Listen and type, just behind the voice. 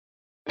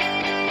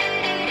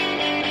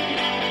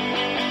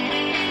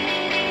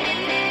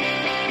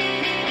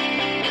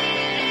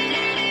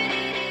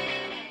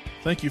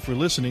Thank you for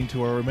listening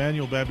to our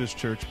Emmanuel Baptist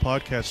Church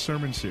podcast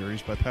sermon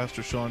series by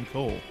Pastor Sean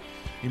Cole.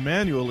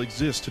 Emmanuel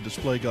exists to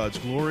display God's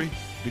glory,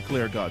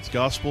 declare God's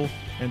gospel,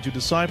 and to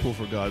disciple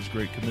for God's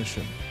Great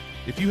Commission.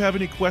 If you have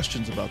any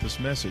questions about this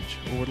message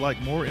or would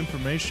like more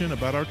information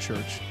about our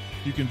church,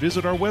 you can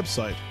visit our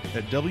website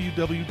at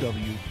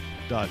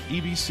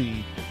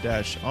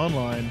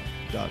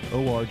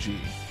www.ebc-online.org.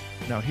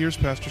 Now here's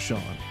Pastor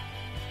Sean.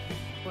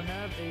 We'll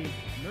have a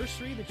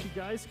nursery that you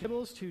guys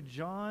can to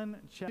John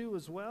chapter 2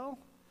 as well.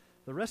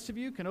 The rest of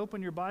you can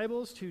open your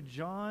Bibles to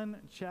John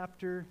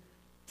chapter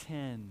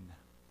 10.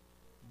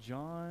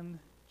 John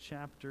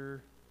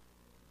chapter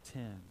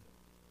 10.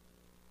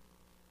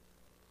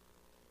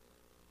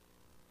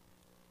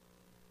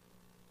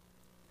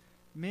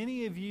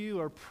 Many of you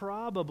are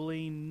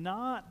probably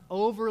not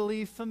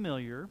overly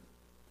familiar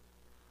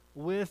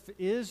with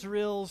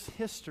Israel's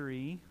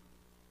history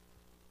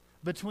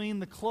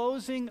between the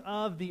closing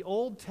of the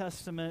Old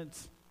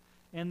Testament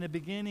and the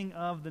beginning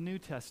of the New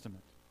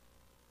Testament.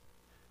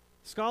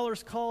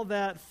 Scholars call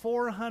that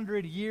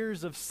 400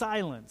 years of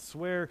silence,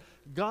 where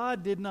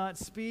God did not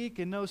speak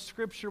and no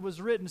scripture was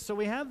written. So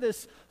we have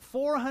this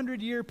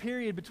 400-year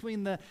period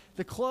between the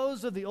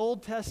close of the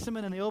Old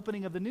Testament and the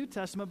opening of the New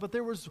Testament, but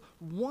there was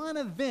one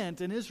event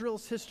in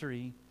Israel's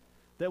history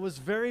that was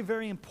very,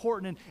 very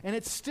important, and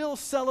it's still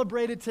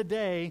celebrated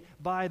today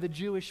by the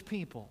Jewish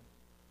people.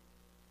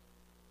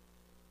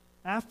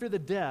 After the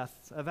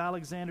death of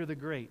Alexander the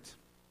Great,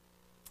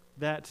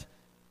 that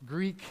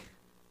Greek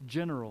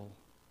general,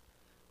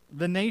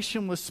 the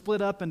nation was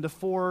split up into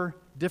 4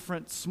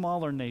 different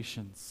smaller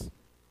nations.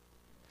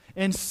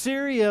 And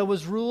Syria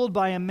was ruled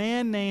by a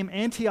man named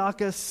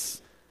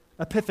Antiochus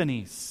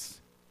Epiphanes.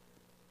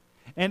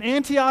 And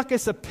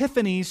Antiochus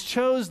Epiphanes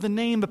chose the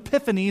name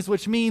Epiphanes,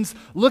 which means,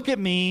 look at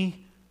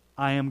me,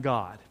 I am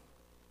God.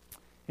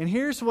 And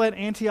here's what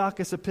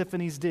Antiochus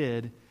Epiphanes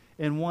did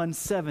in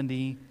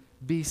 170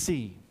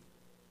 BC.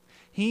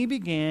 He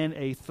began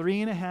a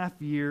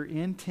 3.5-year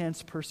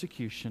intense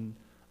persecution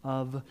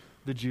of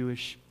the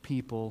Jewish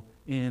people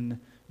in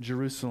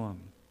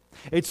Jerusalem.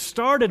 It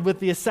started with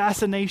the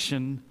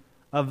assassination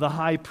of the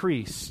high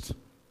priest.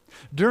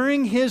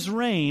 During his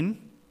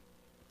reign,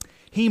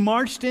 he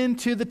marched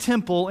into the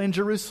temple in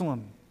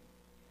Jerusalem,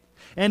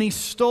 and he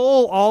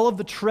stole all of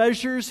the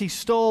treasures, he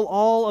stole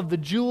all of the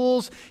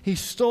jewels, he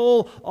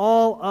stole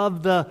all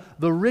of the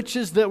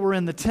riches that were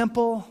in the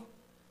temple.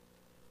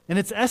 And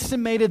it's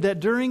estimated that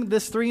during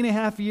this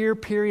 3.5-year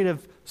period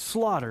of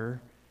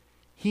slaughter,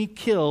 he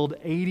killed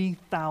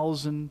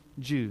 80,000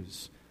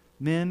 Jews,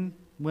 men,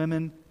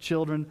 women,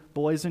 children,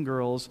 boys, and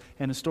girls,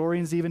 and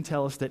historians even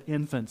tell us that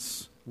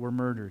infants were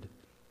murdered.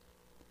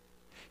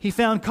 He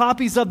found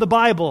copies of the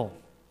Bible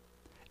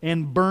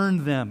and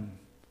burned them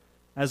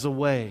as a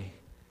way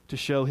to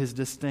show his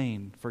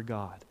disdain for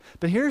God.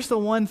 But here's the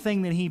one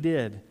thing that he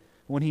did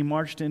when he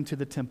marched into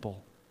the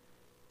temple,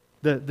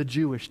 the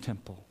Jewish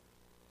temple.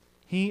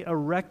 He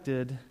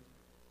erected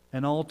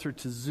an altar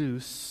to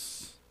Zeus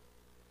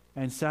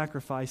and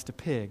sacrificed a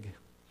pig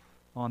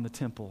on the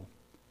temple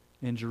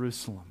in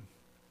Jerusalem.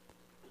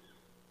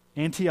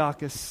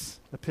 Antiochus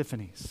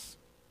Epiphanes.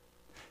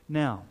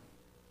 Now,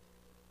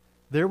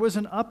 there was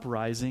an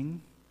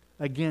uprising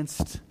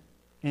against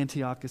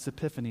Antiochus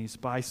Epiphanes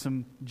by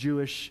some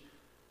Jewish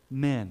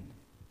men.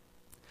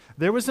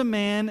 There was a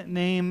man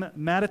named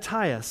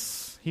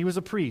Mattathias. He was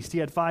a priest. He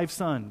had 5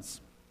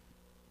 sons.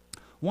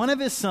 One of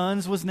his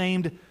sons was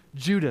named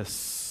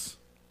Judas.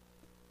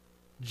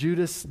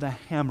 Judas the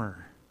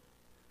Hammer.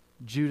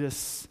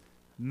 Judas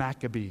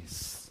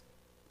Maccabees.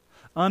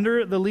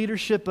 Under the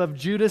leadership of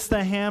Judas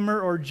the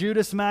Hammer or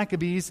Judas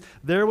Maccabees,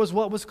 there was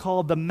what was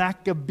called the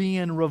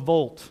Maccabean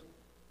Revolt.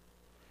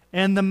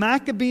 And the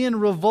Maccabean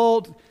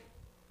Revolt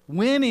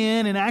went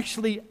in and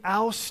actually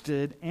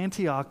ousted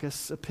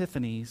Antiochus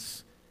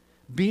Epiphanes,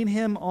 beat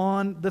him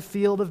on the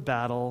field of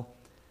battle,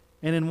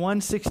 and in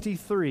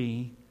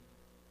 163,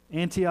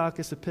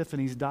 Antiochus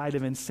Epiphanes died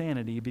of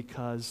insanity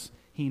because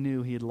he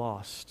knew he had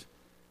lost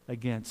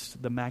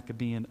against the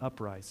Maccabean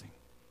uprising,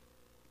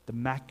 the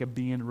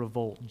Maccabean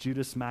Revolt,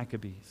 Judas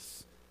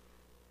Maccabees.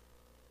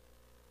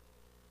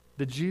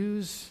 The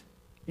Jews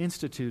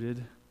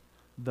instituted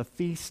the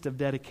Feast of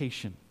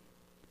Dedication.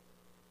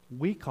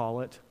 We call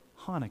it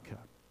Hanukkah.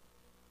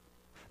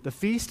 The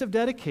Feast of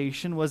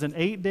Dedication was an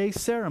 8-day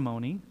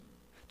ceremony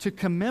to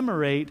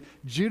commemorate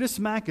Judas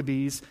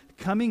Maccabees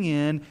coming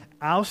in,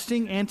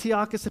 ousting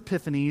Antiochus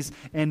Epiphanes,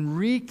 and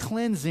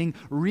re-cleansing,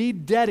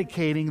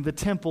 rededicating the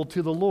temple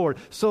to the Lord.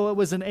 So it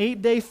was an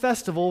 8-day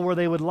festival where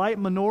they would light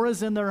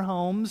menorahs in their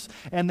homes,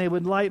 and they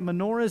would light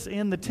menorahs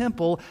in the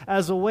temple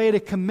as a way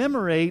to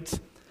commemorate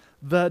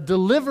the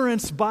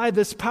deliverance by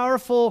this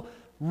powerful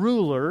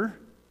ruler,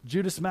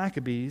 Judas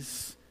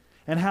Maccabees,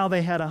 and how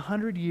they had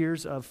 100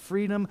 years of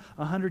freedom,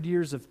 100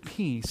 years of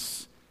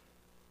peace.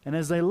 And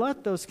as they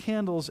lit those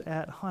candles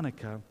at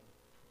Hanukkah,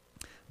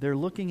 they're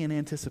looking in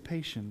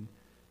anticipation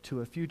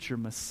to a future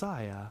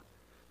Messiah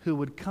who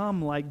would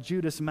come like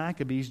Judas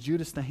Maccabees,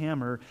 Judas the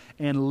Hammer,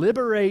 and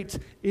liberate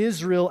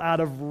Israel out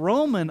of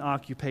Roman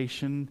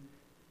occupation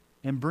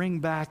and bring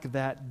back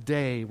that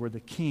day where the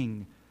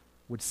king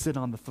would sit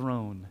on the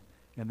throne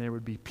and there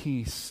would be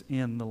peace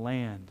in the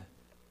land.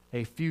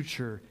 A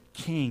future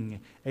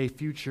king, a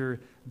future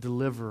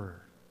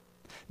deliverer.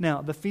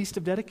 Now, the Feast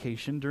of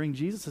Dedication during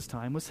Jesus'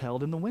 time was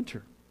held in the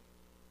winter.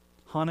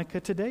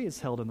 Hanukkah today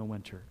is held in the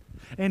winter.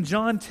 And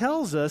John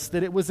tells us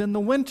that it was in the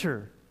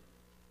winter.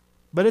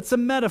 But it's a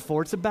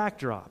metaphor, it's a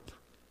backdrop.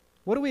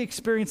 What do we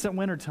experience at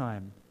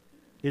wintertime?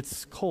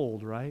 It's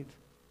cold, right?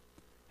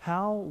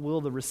 How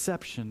will the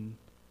reception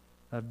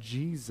of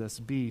Jesus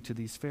be to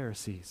these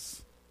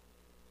Pharisees?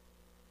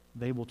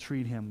 They will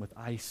treat him with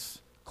ice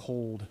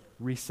cold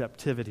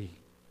receptivity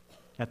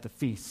at the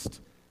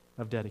Feast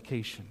of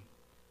Dedication.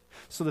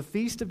 So the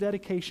Feast of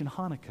Dedication,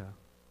 Hanukkah,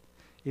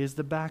 is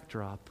the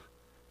backdrop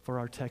for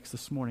our text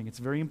this morning. It's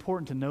very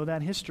important to know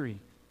that history.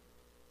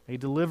 A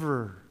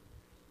deliverer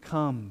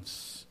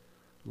comes,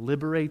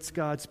 liberates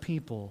God's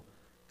people,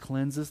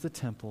 cleanses the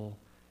temple,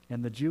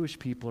 and the Jewish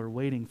people are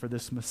waiting for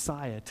this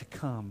Messiah to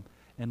come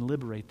and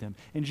liberate them.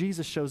 And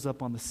Jesus shows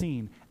up on the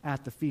scene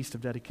at the Feast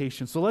of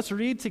Dedication. So let's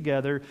read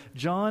together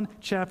John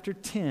chapter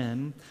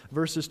 10,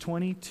 verses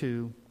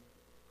 22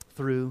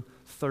 through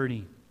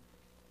 30.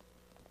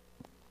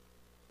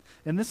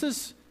 And this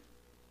is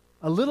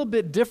a little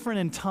bit different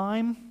in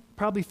time,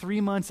 probably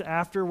 3 months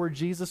after where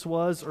Jesus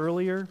was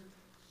earlier,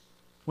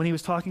 when he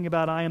was talking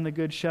about, I am the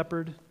good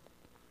shepherd.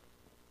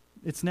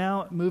 It's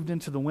now moved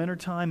into the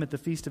wintertime at the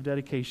Feast of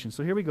Dedication.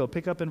 So here we go.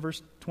 Pick up in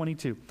verse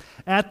 22.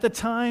 At the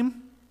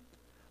time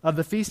of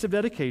the Feast of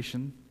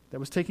Dedication that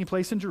was taking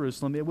place in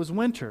Jerusalem, it was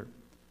winter.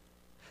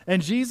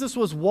 And Jesus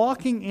was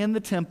walking in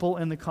the temple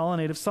in the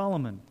colonnade of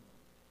Solomon.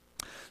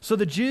 So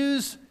the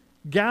Jews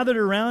gathered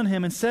around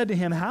him and said to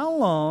him, how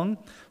long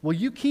will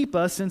you keep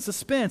us in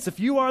suspense? If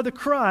you are the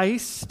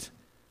Christ,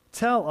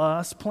 tell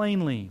us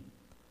plainly.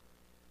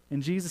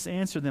 And Jesus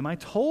answered them, I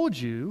told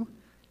you,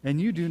 and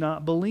you do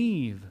not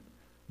believe.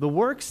 The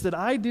works that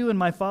I do in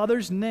my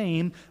Father's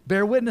name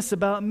bear witness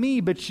about me,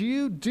 but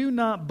you do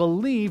not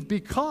believe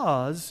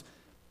because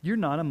you're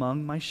not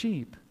among my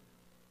sheep.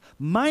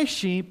 My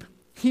sheep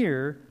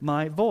hear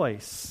my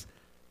voice,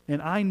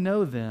 and I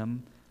know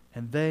them,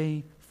 and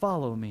they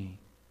follow me.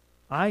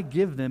 I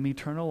give them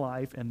eternal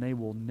life, and they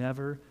will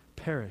never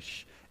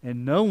perish,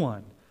 and no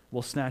one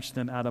will snatch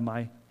them out of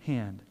my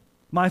hand.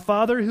 My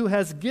Father who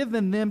has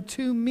given them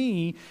to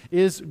me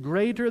is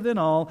greater than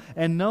all,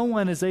 and no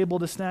one is able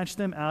to snatch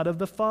them out of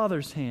the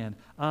Father's hand.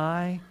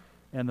 I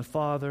and the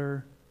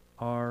Father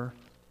are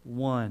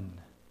one.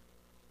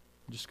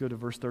 Just go to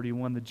verse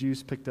 31. The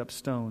Jews picked up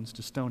stones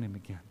to stone him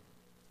again.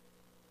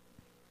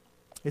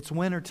 It's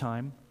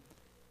wintertime.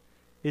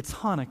 It's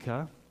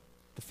Hanukkah,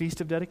 the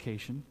Feast of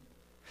Dedication.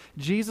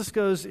 Jesus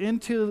goes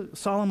into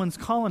Solomon's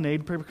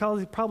colonnade,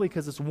 probably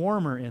because it's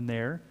warmer in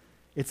there.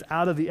 It's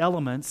out of the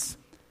elements.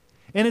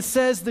 And it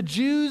says the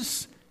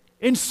Jews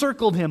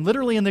encircled him.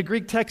 Literally in the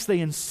Greek text,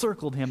 they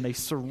encircled him. They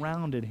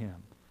surrounded him.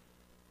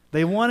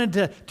 They wanted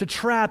to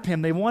trap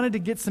him. They wanted to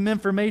get some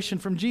information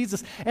from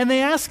Jesus. And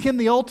they asked him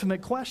the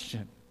ultimate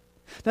question.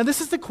 Now,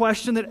 this is the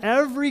question that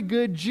every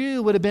good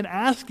Jew would have been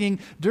asking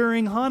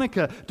during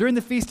Hanukkah, during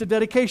the Feast of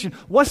Dedication.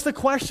 What's the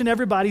question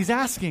everybody's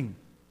asking?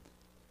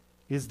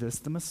 Is this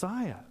the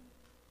Messiah?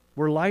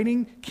 We're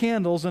lighting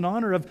candles in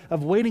honor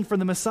of waiting for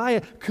the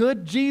Messiah.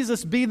 Could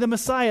Jesus be the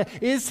Messiah?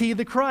 Is he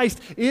the Christ?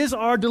 Is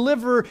our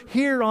deliverer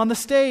here on the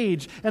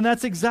stage? And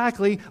that's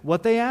exactly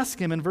what they ask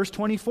him in verse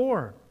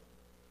 24.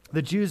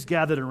 The Jews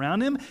gathered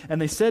around him,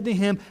 and they said to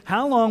him,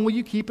 how long will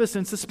you keep us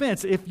in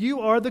suspense? If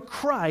you are the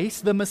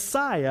Christ, the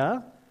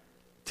Messiah,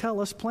 tell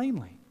us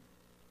plainly.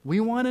 We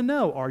want to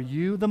know, are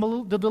you the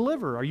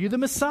deliverer? Are you the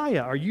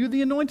Messiah? Are you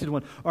the anointed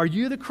one? Are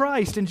you the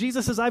Christ? And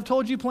Jesus says, I've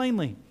told you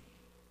plainly.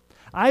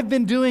 I've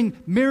been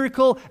doing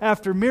miracle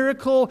after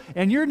miracle,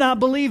 and you're not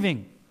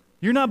believing.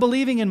 You're not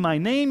believing in my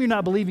name. You're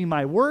not believing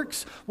my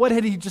works. What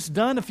had he just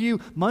done a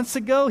few months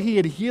ago? He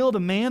had healed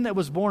a man that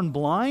was born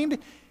blind.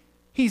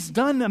 He's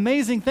done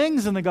amazing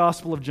things in the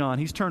Gospel of John.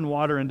 He's turned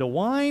water into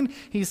wine.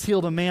 He's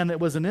healed a man that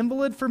was an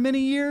invalid for many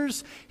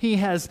years. He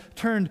has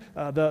turned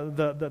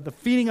the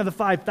feeding of the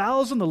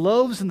 5,000, the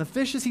loaves and the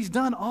fishes. He's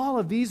done all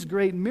of these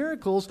great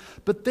miracles,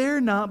 but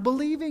they're not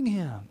believing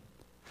him.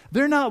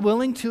 They're not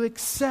willing to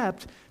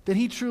accept that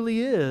he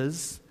truly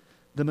is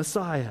the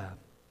Messiah.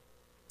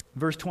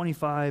 Verse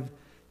 25,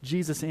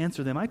 Jesus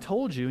answered them, I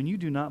told you, and you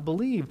do not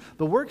believe.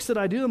 The works that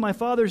I do in my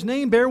Father's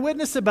name bear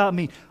witness about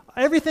me.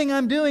 Everything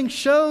I'm doing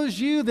shows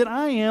you that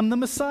I am the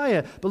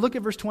Messiah. But look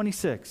at verse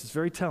 26. It's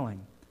very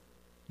telling.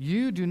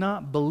 You do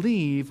not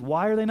believe.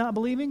 Why are they not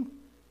believing?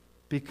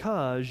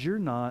 Because you're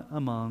not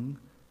among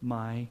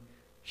my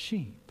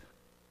sheep.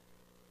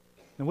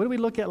 And what did we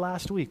look at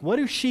last week? What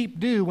do sheep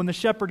do when the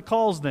shepherd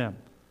calls them?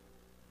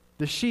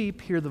 The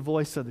sheep hear the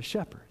voice of the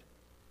shepherd.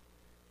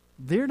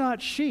 They're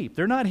not sheep.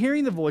 They're not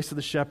hearing the voice of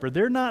the shepherd.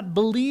 They're not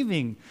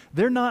believing.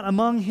 They're not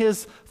among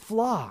his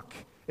flock.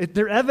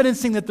 They're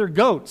evidencing that they're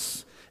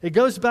goats. It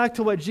goes back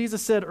to what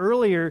Jesus said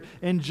earlier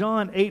in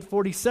John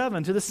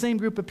 8:47 to the same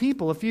group of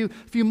people a few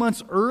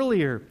months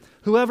earlier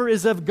Whoever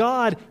is of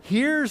God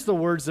hears the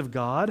words of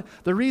God.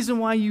 The reason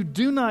why you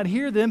do not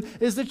hear them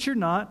is that you're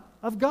not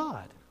of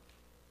God.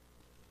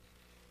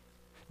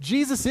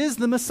 Jesus is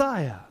the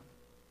Messiah.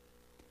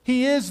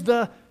 He is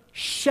the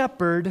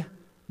shepherd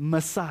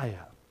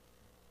Messiah.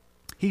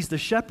 He's the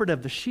shepherd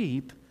of the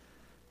sheep,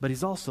 but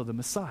he's also the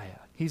Messiah.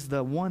 He's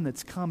the one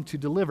that's come to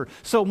deliver.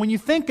 So when you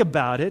think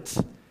about it,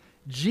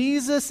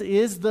 Jesus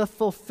is the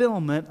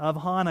fulfillment of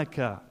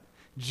Hanukkah.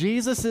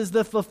 Jesus is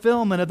the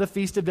fulfillment of the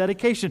Feast of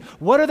Dedication.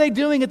 What are they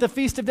doing at the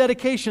Feast of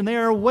Dedication? They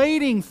are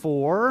waiting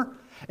for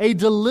a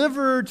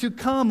deliverer to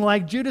come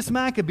like Judas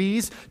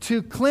Maccabees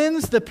to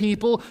cleanse the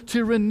people,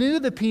 to renew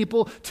the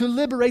people, to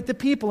liberate the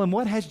people. And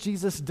what has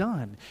Jesus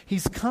done?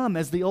 He's come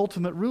as the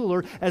ultimate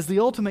ruler, as the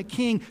ultimate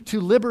king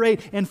to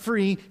liberate and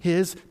free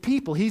his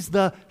people. He's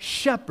the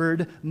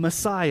shepherd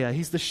Messiah.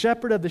 He's the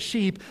shepherd of the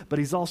sheep, but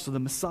he's also the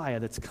Messiah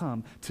that's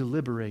come to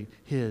liberate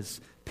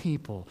his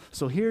people.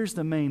 So here's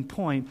the main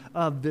point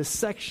of this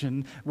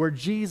section where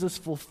Jesus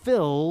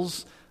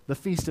fulfills the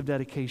Feast of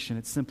Dedication.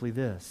 It's simply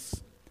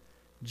this: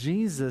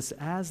 Jesus,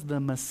 as the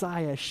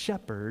Messiah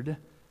shepherd,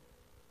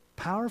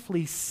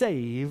 powerfully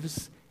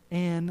saves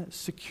and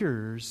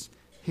secures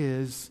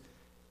his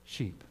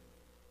sheep.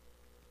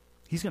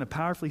 He's going to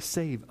powerfully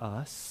save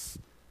us.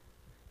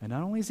 And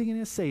not only is he going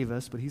to save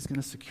us, but he's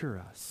going to secure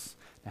us.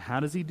 Now, how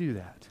does he do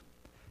that?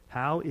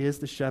 How is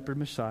the shepherd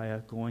Messiah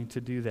going to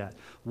do that?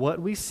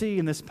 What we see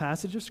in this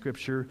passage of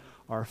Scripture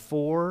are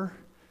 4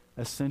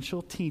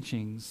 essential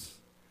teachings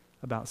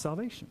about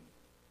salvation.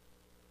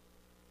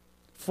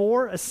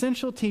 4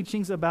 essential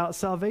teachings about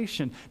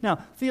salvation. Now,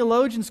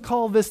 theologians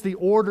call this the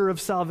order of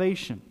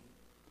salvation.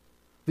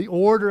 The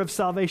order of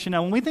salvation.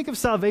 Now, when we think of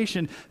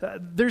salvation,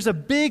 there's a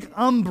big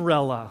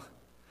umbrella.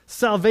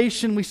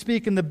 Salvation, we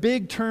speak in the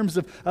big terms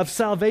of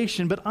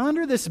salvation, but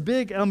under this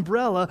big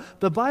umbrella,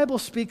 the Bible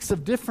speaks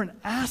of different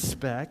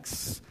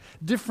aspects,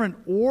 different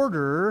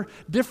order,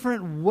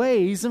 different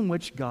ways in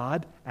which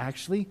God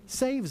actually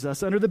saves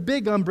us under the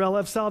big umbrella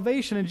of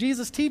salvation. And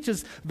Jesus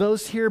teaches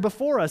those here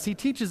before us. He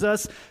teaches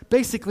us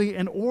basically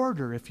an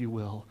order, if you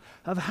will,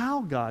 of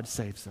how God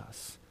saves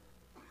us.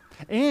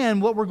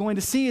 And what we're going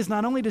to see is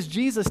not only does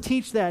Jesus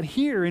teach that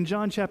here in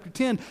John chapter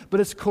 10,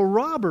 but it's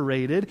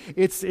corroborated,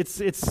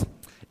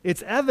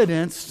 it's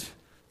evidenced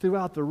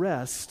throughout the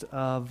rest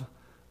of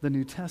the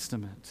New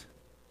Testament.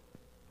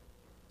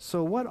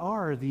 So what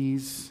are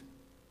these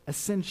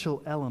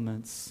essential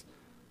elements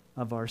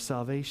of our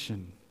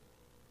salvation?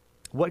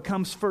 What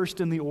comes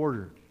first in the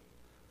order?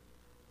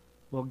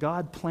 Well,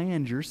 God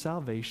planned your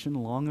salvation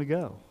long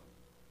ago.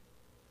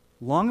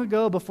 Long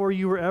ago, before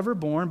you were ever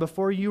born,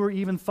 before you were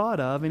even thought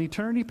of, in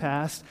eternity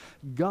past,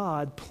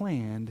 God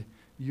planned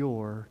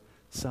your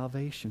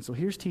salvation. So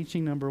here's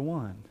teaching number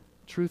 1,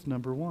 truth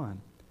number 1.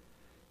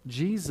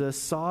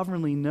 Jesus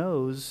sovereignly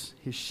knows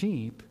his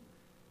sheep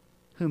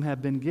whom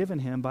have been given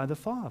him by the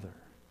Father.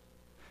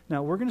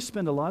 Now, we're going to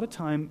spend a lot of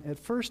time at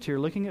first here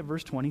looking at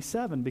verse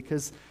 27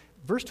 because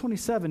verse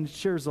 27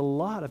 shares a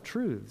lot of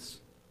truths.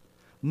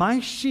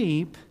 My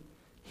sheep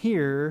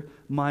hear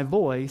my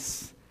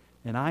voice,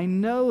 and I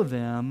know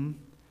them,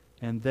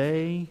 and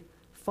they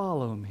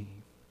follow me.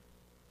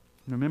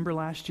 Remember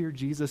last year,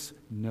 Jesus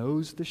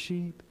knows the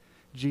sheep.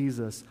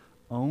 Jesus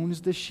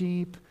owns the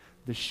sheep.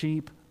 The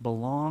sheep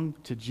belong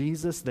to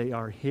Jesus. They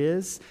are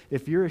his.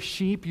 If you're a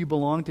sheep, you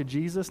belong to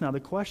Jesus. Now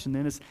the question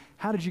then is,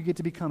 how did you get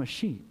to become a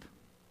sheep?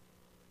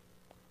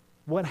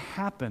 What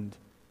happened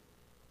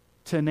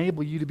to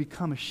enable you to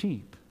become a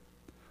sheep?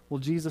 Well,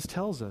 Jesus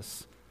tells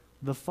us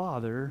the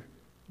Father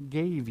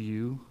gave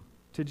you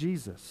to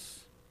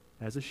Jesus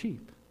as a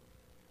sheep.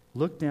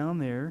 Look down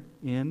there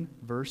in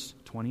verse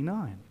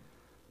 29.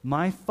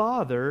 My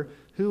Father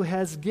who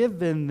has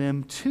given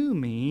them to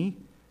me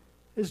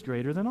is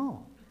greater than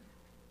all.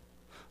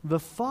 The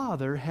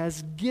Father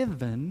has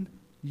given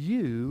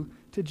you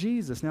to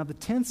Jesus. Now, the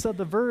tense of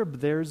the verb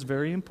there is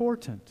very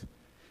important.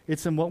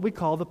 It's in what we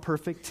call the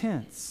perfect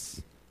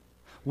tense.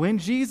 When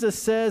Jesus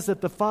says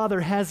that the Father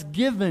has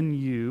given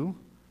you,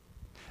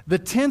 the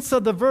tense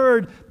of the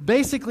verb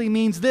basically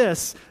means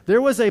this: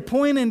 there was a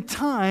point in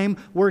time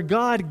where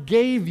God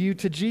gave you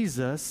to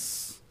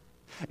Jesus,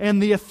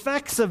 and the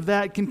effects of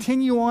that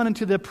continue on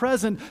into the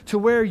present to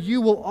where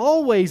you will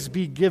always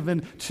be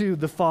given to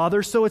the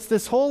Father. So it's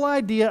this whole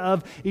idea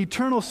of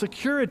eternal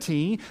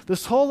security,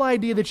 this whole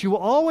idea that you will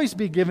always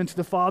be given to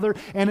the Father,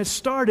 and it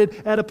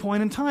started at a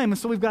point in time. And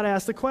so we've got to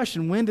ask the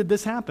question, when did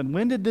this happen?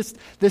 When did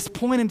this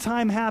point in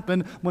time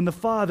happen when the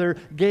Father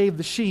gave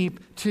the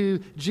sheep to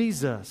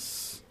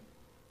Jesus?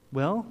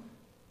 Well,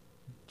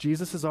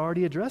 Jesus has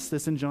already addressed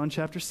this in John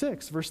chapter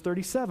 6, verse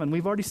 37.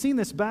 We've already seen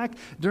this back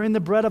during the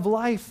bread of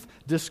life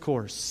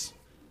discourse.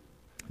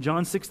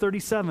 John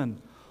 6:37.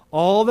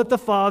 All that the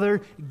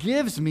Father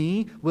gives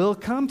me will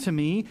come to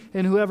me,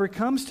 and whoever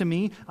comes to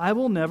me, I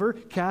will never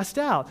cast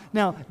out.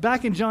 Now,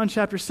 back in John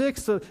chapter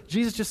 6,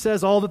 Jesus just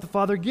says, all that the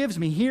Father gives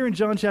me. Here in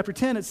John chapter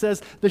 10, it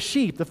says, the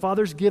sheep. The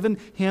Father's given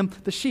him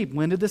the sheep.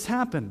 When did this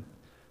happen?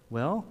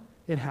 Well,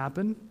 it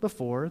happened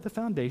before the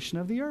foundation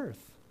of the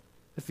earth.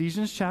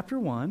 Ephesians chapter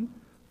 1,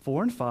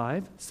 4 and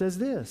 5 says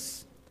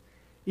this,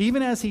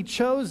 even as he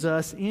chose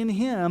us in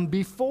him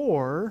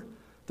before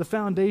the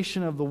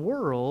foundation of the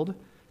world,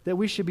 that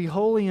we should be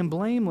holy and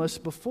blameless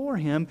before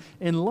him.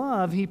 In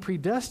love, he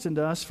predestined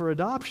us for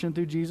adoption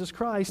through Jesus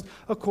Christ,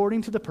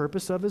 according to the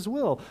purpose of his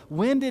will.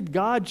 When did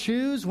God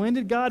choose? When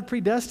did God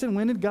predestine?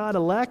 When did God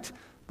elect?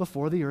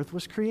 Before the earth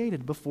was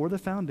created, before the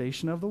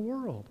foundation of the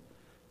world.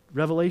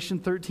 Revelation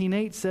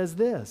 13:8 says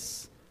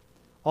this,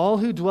 all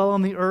who dwell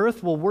on the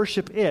earth will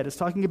worship it. It's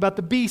talking about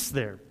the beast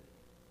there.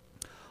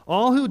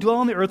 All who dwell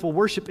on the earth will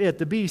worship it,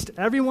 the beast,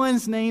 everyone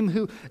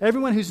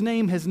whose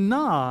name has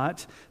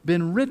not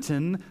been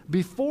written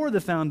before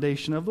the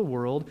foundation of the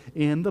world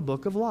in the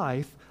book of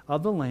life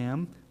of the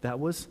Lamb that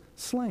was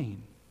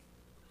slain.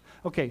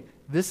 Okay,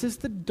 this is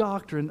the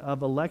doctrine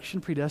of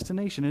election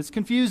predestination. It's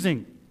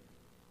confusing.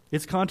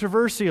 It's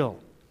controversial.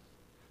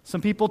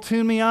 Some people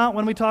tune me out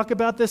when we talk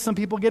about this. Some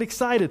people get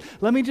excited.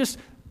 Let me just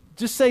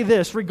say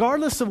this,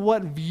 regardless of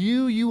what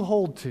view you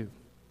hold to.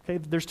 Okay,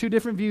 there's two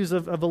different views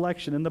of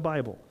election in the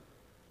Bible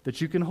that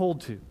you can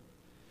hold to.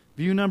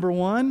 View number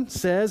one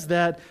says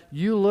that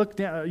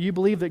you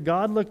believe that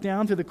God looked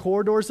down through the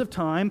corridors of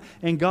time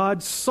and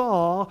God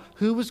saw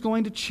who was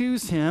going to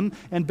choose him,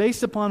 and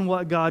based upon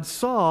what God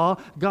saw,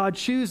 God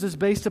chooses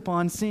based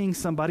upon seeing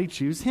somebody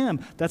choose him.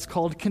 That's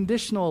called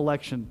conditional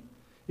election.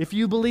 If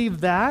you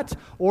believe that,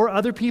 or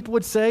other people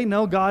would say,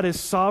 no, God is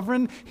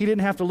sovereign. He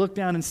didn't have to look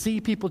down and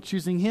see people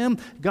choosing him.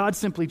 God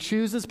simply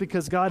chooses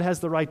because God has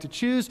the right to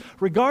choose.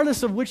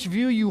 Regardless of which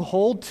view you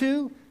hold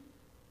to,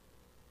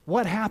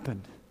 what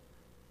happened?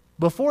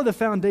 Before the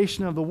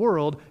foundation of the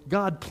world,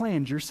 God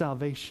planned your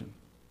salvation.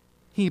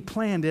 He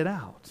planned it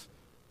out.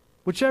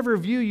 Whichever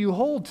view you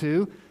hold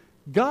to,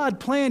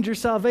 God planned your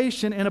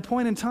salvation in a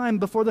point in time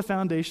before the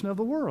foundation of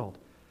the world.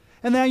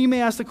 And now you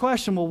may ask the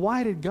question, well,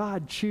 why did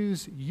God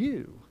choose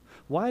you?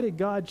 Why did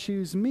God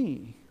choose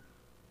me?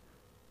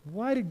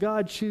 Why did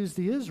God choose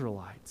the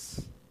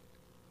Israelites?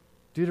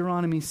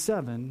 Deuteronomy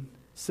 7,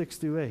 6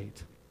 through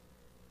 8.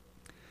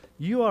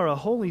 You are a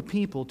holy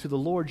people to the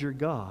Lord your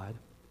God.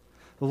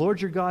 The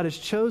Lord your God has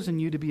chosen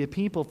you to be a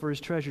people for his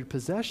treasured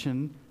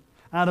possession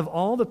out of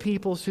all the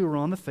peoples who are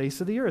on the face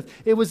of the earth.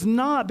 It was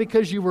not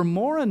because you were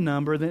more in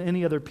number than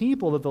any other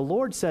people that the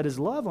Lord set his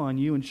love on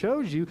you and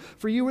chose you,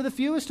 for you were the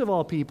fewest of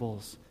all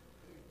peoples.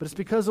 But it's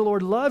because the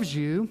Lord loves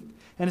you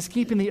and is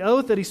keeping the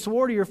oath that he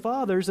swore to your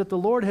fathers, that the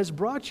Lord has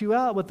brought you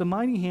out with the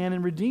mighty hand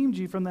and redeemed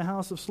you from the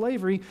house of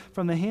slavery,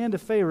 from the hand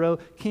of Pharaoh,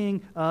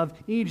 king of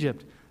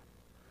Egypt.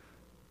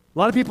 A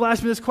lot of people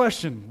ask me this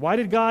question, why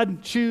did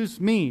God choose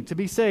me to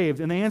be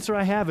saved? And the answer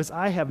I have is,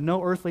 I have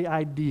no earthly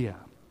idea.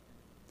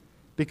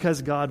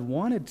 Because God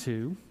wanted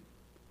to,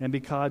 and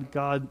because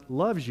God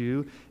loves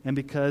you, and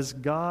because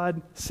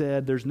God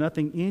said there's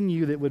nothing in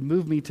you that would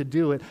move me to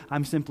do it,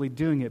 I'm simply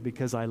doing it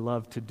because I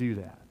love to do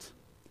that.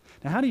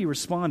 Now, how do you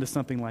respond to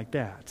something like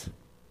that?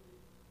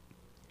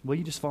 Well,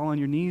 you just fall on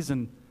your knees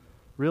and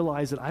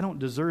realize that I don't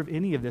deserve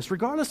any of this.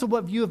 Regardless of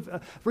what view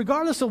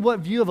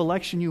of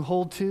election you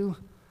hold to,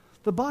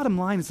 the bottom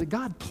line is that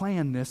God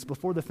planned this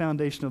before the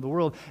foundation of the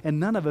world, and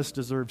none of us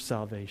deserve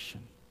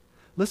salvation.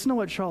 Listen to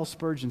what Charles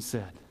Spurgeon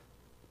said.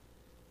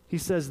 He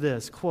says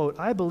this, quote,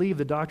 I believe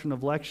the doctrine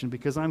of election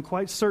because I'm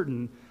quite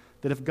certain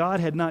that if God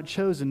had not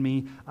chosen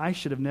me, I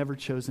should have never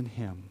chosen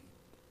him.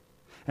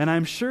 And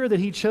I'm sure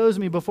that he chose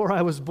me before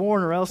I was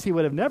born, or else he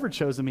would have never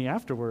chosen me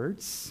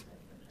afterwards.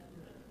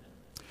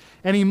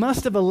 And he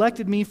must have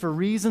elected me for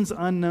reasons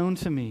unknown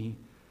to me,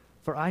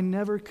 for I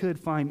never could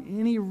find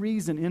any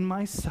reason in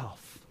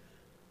myself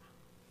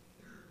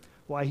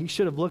why he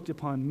should have looked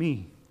upon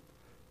me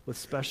with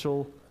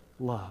special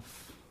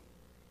love.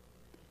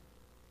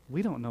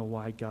 We don't know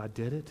why God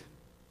did it.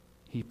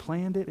 He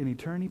planned it in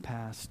eternity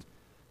past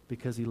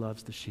because he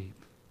loves the sheep.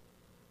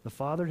 The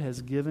Father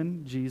has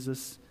given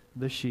Jesus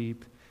the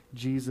sheep.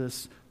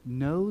 Jesus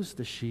knows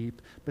the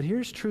sheep. But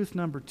here's truth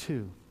number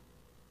 2.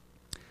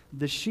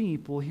 The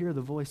sheep will hear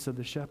the voice of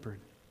the shepherd.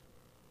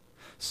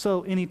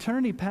 So in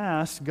eternity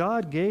past,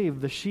 God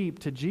gave the sheep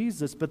to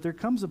Jesus, but there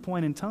comes a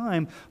point in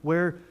time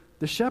where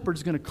the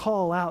shepherd's going to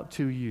call out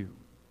to you.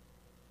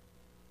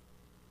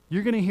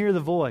 You're going to hear the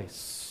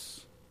voice.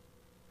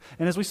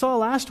 And as we saw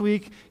last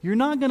week, you're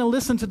not going to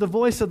listen to the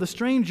voice of the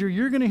stranger.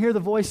 You're going to hear the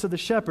voice of the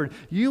shepherd.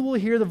 You will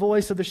hear the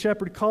voice of the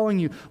shepherd calling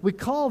you. We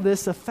call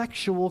this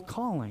effectual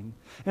calling.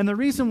 And the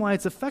reason why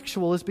it's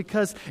effectual is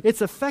because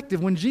it's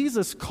effective. When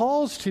Jesus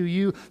calls to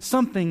you,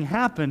 something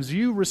happens.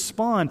 You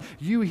respond.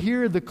 You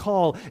hear the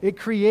call. It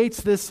creates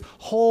this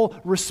whole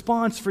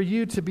response for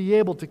you to be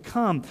able to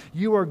come.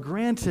 You are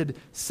granted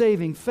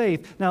saving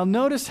faith. Now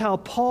notice how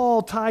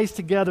Paul ties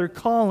together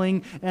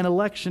calling and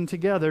election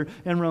together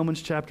in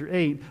Romans chapter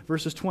 8,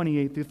 verses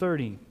 28 through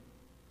 30.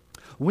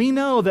 We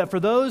know that for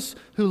those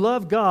who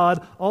love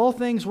God, all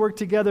things work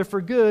together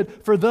for good,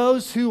 for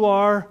those who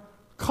are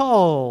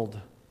called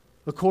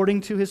according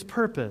to his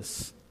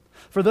purpose.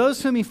 For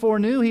those whom he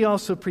foreknew, he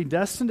also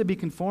predestined to be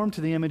conformed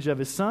to the image of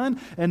his Son,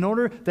 in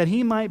order that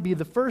he might be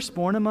the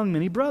firstborn among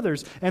many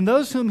brothers. And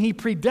those whom he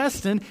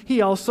predestined,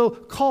 he also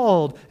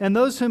called. And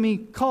those whom he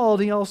called,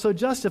 he also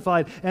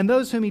justified. And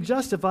those whom he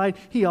justified,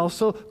 he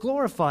also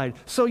glorified.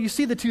 So you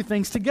see the two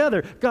things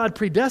together. God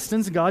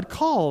predestines, God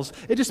calls.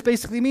 It just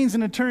basically means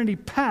in eternity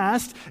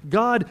past,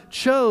 God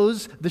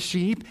chose the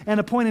sheep, and at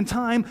a point in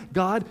time,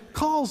 God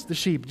calls the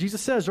sheep.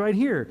 Jesus says right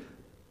here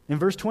in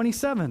verse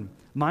 27,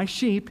 my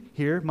sheep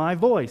hear my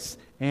voice,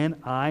 and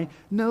I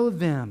know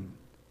them.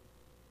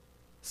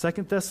 2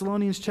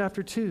 Thessalonians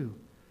chapter 2,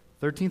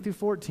 13 through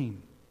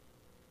 14.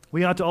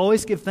 We ought to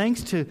always give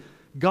thanks to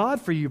God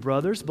for you,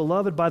 brothers,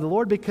 beloved by the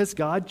Lord, because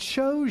God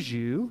chose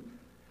you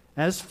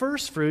as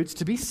firstfruits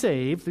to be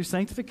saved through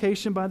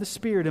sanctification by the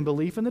Spirit and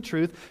belief in the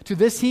truth. To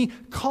this he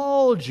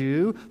called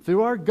you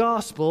through our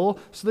gospel,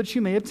 so that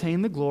you may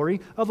obtain the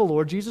glory of the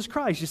Lord Jesus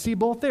Christ. You see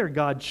both there.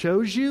 God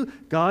chose you,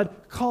 God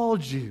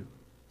called you.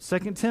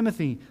 2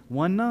 Timothy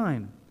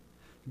 1:9.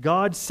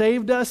 God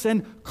saved us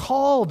and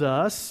called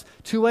us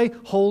to a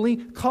holy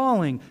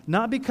calling,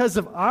 not because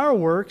of our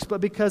works,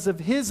 but because of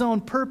his own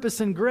purpose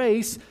and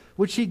grace,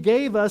 which he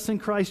gave us in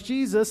Christ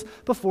Jesus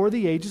before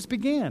the ages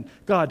began.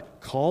 God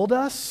called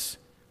us.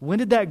 When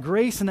did that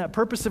grace and that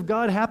purpose of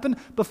God happen?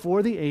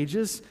 Before the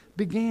ages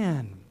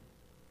began.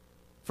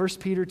 1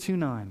 Peter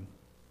 2:9.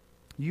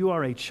 You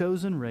are a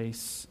chosen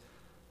race,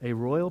 a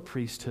royal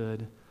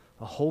priesthood,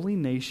 a holy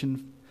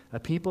nation, a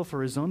people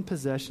for his own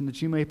possession,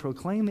 that you may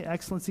proclaim the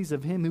excellencies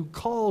of him who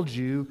called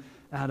you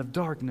out of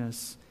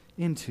darkness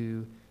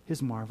into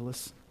his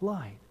marvelous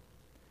light.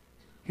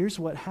 Here's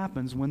what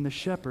happens when the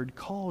shepherd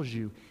calls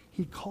you.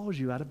 He calls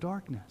you out of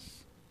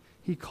darkness.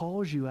 He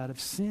calls you out of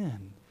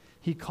sin.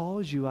 He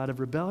calls you out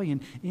of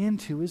rebellion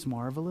into his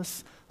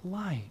marvelous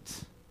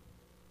light.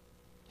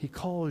 He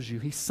calls you.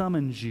 He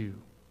summons you.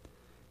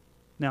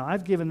 Now,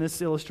 I've given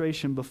this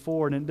illustration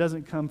before, and it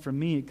doesn't come from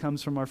me. It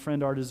comes from our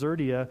friend Art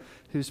Azurdia,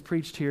 who's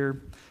preached here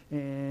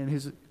and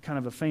who's kind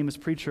of a famous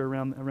preacher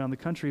around the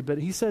country. But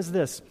he says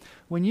this: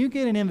 when you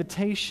get an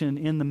invitation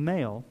in the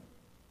mail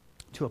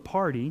to a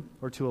party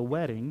or to a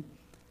wedding,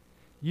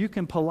 you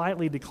can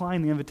politely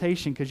decline the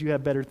invitation because you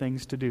have better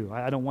things to do.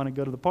 I don't want to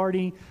go to the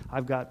party.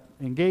 I've got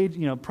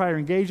prior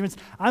engagements.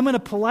 I'm going to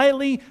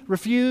politely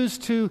refuse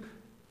to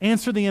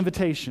answer the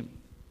invitation.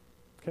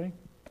 Okay?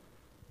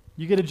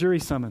 You get a jury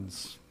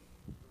summons.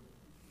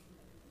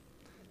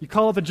 You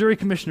call up a jury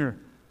commissioner.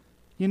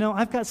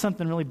 I've got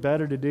something really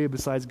better to do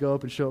besides go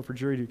up and show up for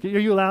jury duty. Are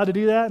you allowed to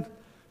do that?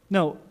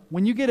 No.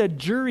 When you get a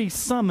jury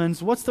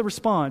summons, what's the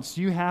response?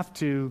 You have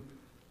to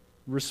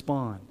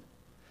respond.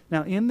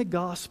 Now, in the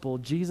gospel,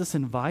 Jesus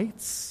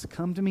invites,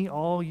 come to me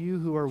all you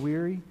who are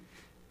weary,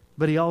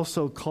 but he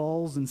also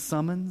calls and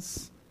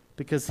summons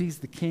because he's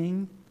the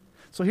king.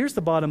 So here's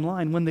the bottom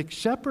line. When the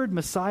shepherd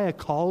Messiah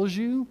calls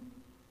you,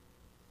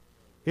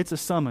 it's a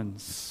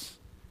summons.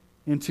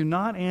 And to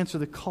not answer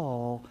the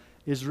call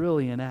is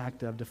really an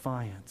act of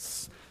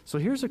defiance. So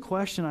here's a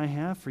question I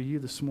have for you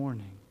this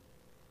morning.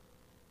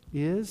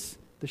 Is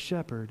the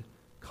shepherd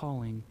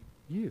calling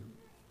you?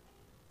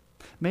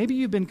 Maybe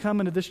you've been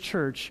coming to this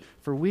church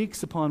for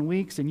weeks upon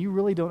weeks and you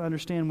really don't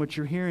understand what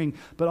you're hearing,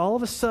 but all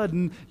of a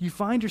sudden you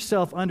find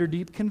yourself under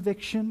deep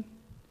conviction.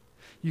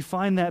 You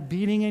find that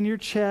beating in your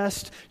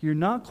chest. You're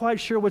not quite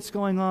sure what's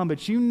going on,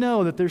 but you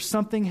know that there's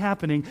something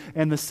happening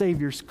and the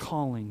Savior's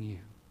calling you.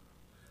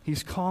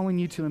 He's calling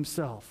you to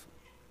himself.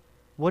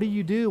 What do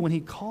you do when he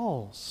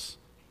calls?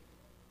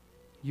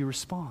 You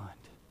respond.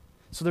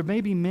 So there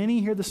may be many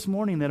here this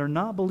morning that are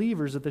not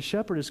believers, that the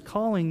shepherd is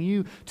calling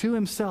you to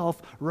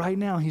himself right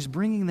now. He's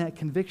bringing that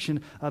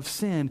conviction of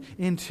sin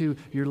into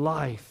your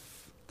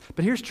life.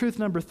 But here's truth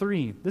number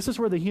 3. This is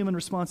where the human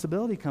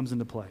responsibility comes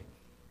into play.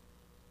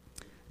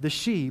 The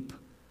sheep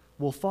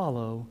will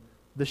follow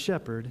the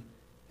shepherd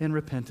in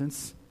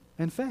repentance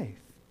and faith.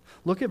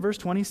 Look at verse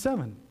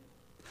 27.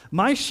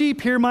 My sheep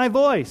hear my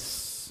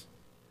voice,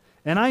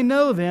 and I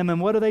know them,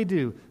 and what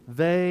do?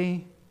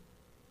 They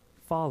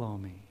follow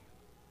me.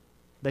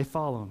 They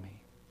follow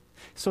me.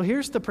 So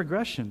here's the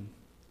progression.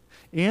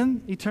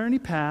 In eternity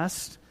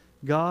past,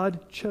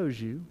 God chose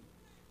you.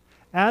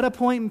 At a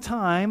point in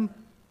time,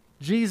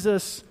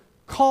 Jesus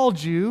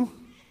called you,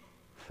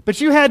 but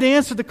you had to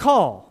answer the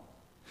call.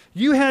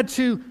 You had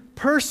to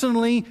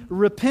personally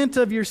repent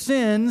of your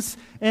sins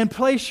and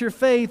place your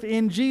faith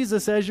in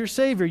Jesus as your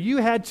Savior. You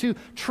had to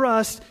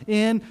trust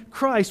in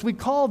Christ. We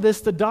call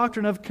this the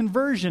doctrine of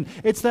conversion.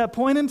 It's that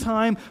point in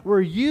time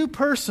where you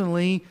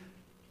personally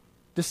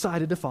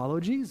decided to follow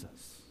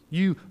Jesus.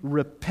 You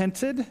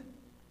repented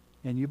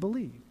and you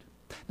believed.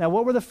 Now,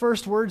 what were the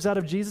first words out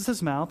of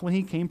Jesus' mouth when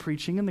he came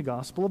preaching in the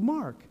Gospel of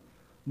Mark?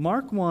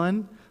 Mark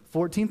 1,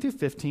 14 through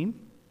 15.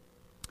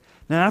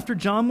 Now, after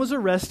John was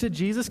arrested,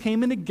 Jesus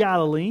came into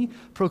Galilee,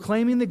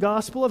 proclaiming the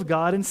gospel of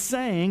God and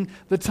saying,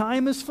 the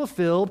time is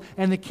fulfilled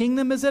and the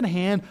kingdom is at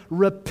hand.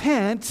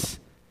 Repent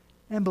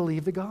and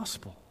believe the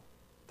gospel.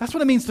 That's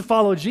what it means to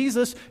follow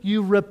Jesus.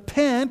 You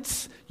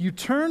repent, you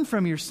turn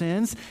from your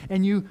sins,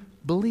 and you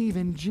believe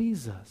in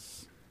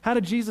Jesus. How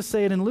did Jesus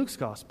say it in Luke's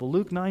gospel?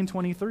 Luke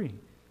 9:23.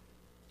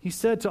 He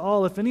said to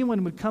all, if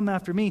anyone would come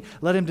after me,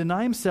 let him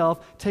deny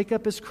himself, take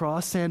up his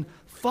cross, and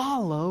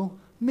follow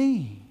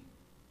me.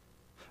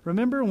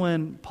 Remember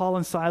when Paul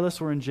and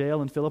Silas were in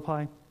jail in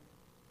Philippi?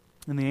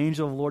 And the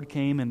angel of the Lord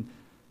came, and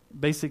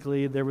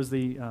basically there was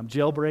the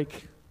jailbreak.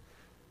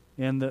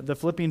 And the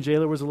Philippian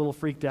jailer was a little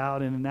freaked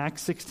out. And in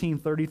Acts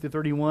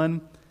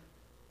 16:30-31,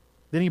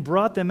 then he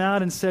brought them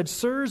out and said,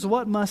 sirs,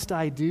 what must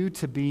I do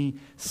to be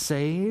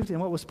saved? And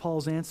what was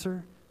Paul's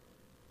answer?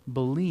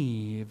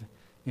 Believe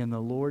in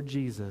the Lord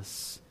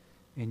Jesus,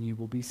 and you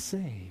will be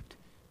saved,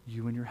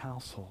 you and your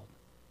household.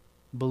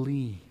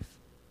 Believe.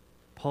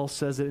 Paul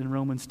says it in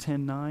Romans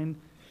 10:9.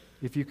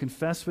 If you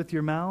confess with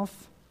your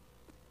mouth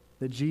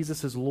that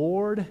Jesus is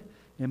Lord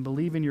and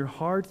believe in your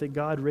heart that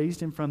God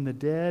raised him from the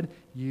dead,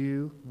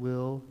 you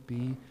will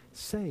be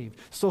saved.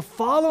 So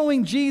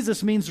following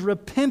Jesus means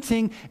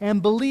repenting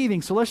and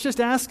believing. So let's just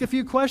ask a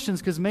few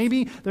questions because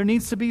maybe there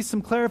needs to be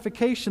some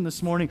clarification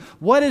this morning.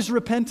 What is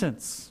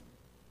repentance?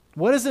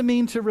 What does it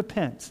mean to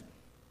repent?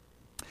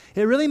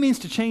 It really means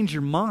to change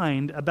your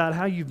mind about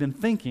how you've been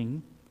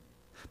thinking,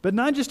 but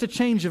not just a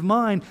change of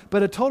mind,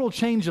 but a total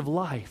change of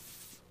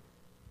life.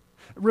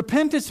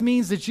 Repentance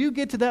means that you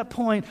get to that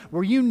point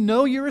where you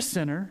know you're a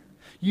sinner,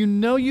 you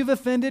know you've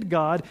offended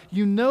God,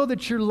 you know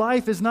that your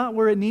life is not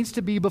where it needs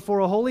to be before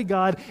a holy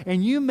God,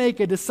 and you make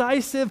a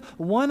decisive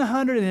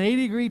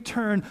 180-degree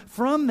turn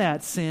from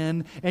that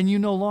sin, and you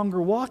no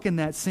longer walk in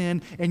that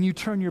sin, and you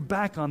turn your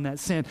back on that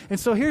sin. And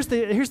so here's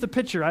the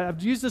picture.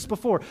 I've used this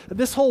before.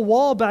 This whole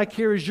wall back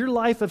here is your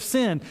life of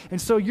sin.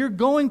 And so you're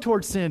going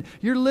towards sin.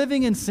 You're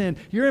living in sin.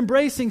 You're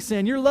embracing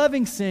sin. You're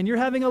loving sin. You're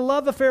having a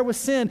love affair with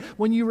sin.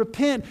 When you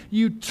repent,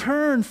 you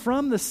turn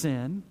from the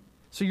sin.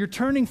 So you're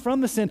turning from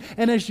the sin,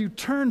 and as you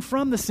turn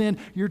from the sin,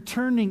 you're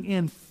turning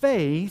in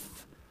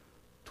faith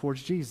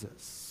towards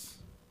Jesus.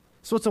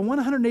 So it's a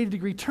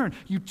 180-degree turn.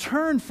 You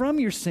turn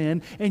from your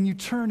sin, and you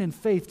turn in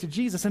faith to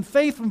Jesus. And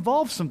faith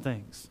involves some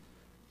things.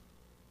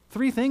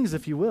 3 things,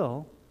 if you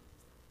will.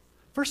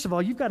 First of all,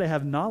 you've got to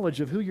have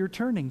knowledge of who you're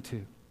turning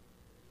to.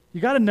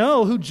 You got to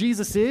know who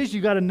Jesus is.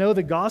 You got to know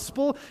the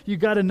gospel. You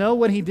got to know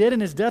what he did in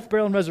his death,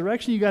 burial, and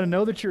resurrection. You got to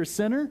know that you're a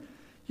sinner.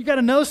 You got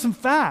to know some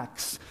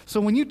facts. So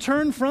when you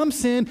turn from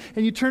sin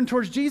and you turn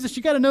towards Jesus,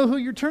 you got to know who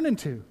you're turning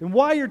to and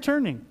why you're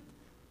turning.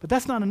 But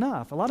that's not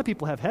enough. A lot of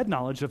people have head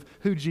knowledge of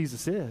who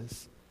Jesus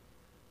is.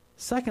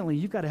 Secondly,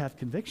 you've got to have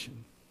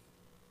conviction.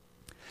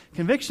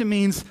 Conviction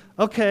means,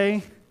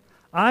 okay,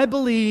 I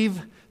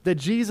believe that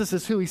Jesus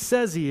is who he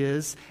says he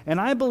is, and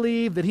I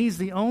believe that he's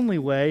the only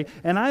way,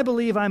 and I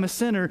believe I'm a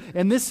sinner,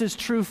 and this is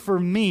true for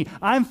me.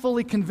 I'm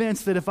fully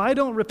convinced that if I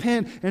don't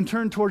repent and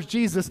turn towards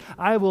Jesus,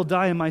 I will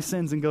die in my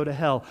sins and go to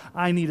hell.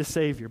 I need a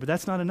Savior. But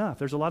that's not enough.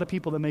 There's a lot of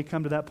people that may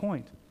come to that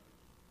point.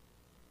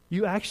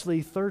 You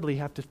actually, thirdly,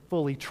 have to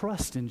fully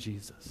trust in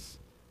Jesus.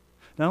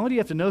 Not only do you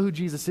have to know who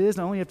Jesus is,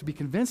 not only do you have to be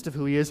convinced of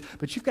who he is,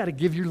 but you've got to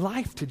give your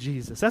life to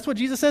Jesus. That's what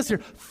Jesus says here.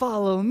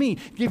 Follow me.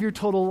 Give your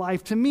total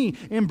life to me.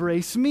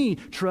 Embrace me.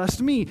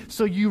 Trust me.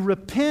 So you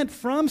repent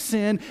from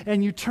sin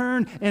and you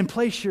turn and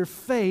place your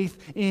faith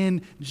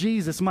in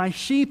Jesus. My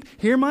sheep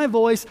hear my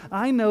voice.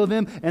 I know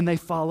them and they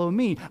follow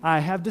me. I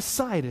have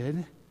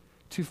decided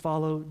to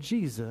follow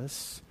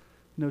Jesus.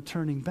 No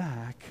turning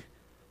back.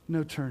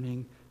 No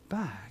turning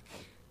back.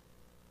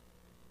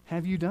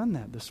 Have you done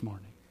that this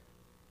morning?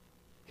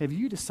 Have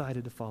you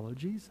decided to follow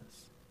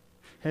Jesus?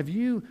 Have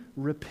you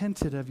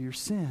repented of your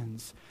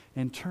sins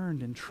and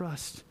turned and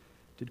trusted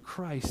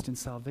Christ in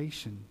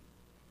salvation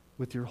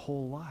with your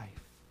whole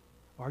life?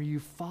 Are you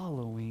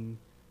following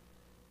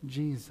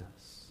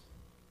Jesus?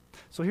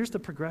 So here's the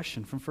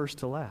progression from first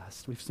to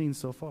last we've seen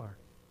so far.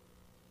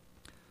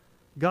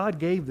 God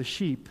gave the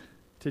sheep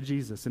to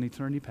Jesus in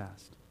eternity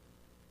past.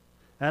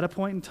 At a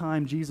point in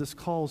time, Jesus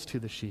calls to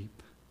the sheep.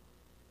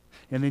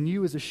 And then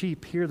you as a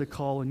sheep hear the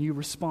call and you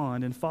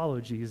respond and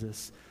follow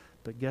Jesus.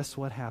 But guess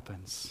what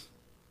happens?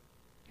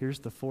 Here's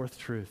the fourth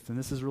truth, and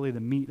this is really the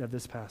meat of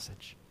this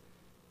passage.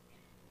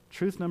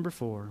 Truth number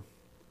 4,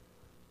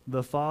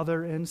 the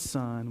Father and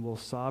Son will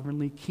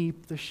sovereignly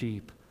keep the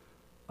sheep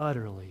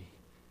utterly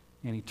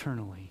and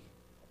eternally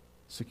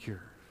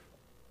secure.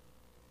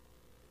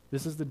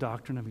 This is the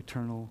doctrine of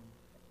eternal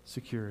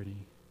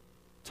security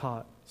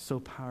taught so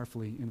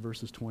powerfully in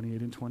verses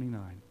 28 and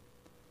 29.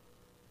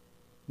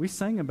 We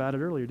sang about it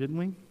earlier, didn't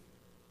we?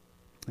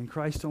 In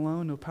Christ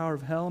alone, no power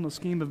of hell, no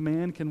scheme of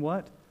man can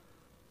what?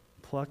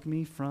 Pluck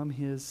me from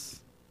his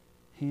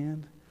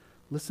hand.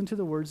 Listen to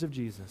the words of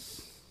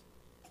Jesus.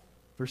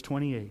 Verse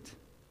 28.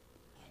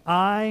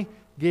 I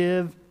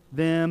give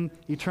them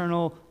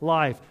eternal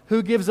life.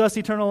 Who gives us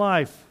eternal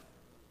life?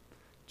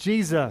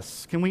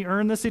 Jesus. Can we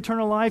earn this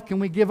eternal life? Can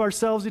we give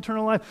ourselves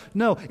eternal life?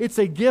 No, it's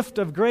a gift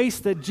of grace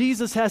that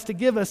Jesus has to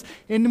give us.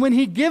 And when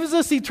he gives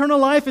us eternal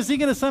life, is he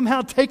going to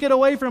somehow take it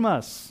away from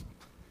us?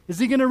 Is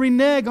he going to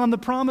renege on the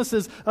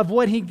promises of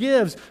what he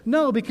gives?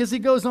 No, because he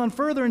goes on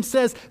further and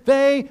says,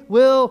 they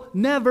will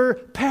never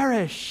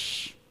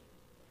perish.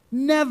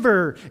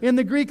 Never. In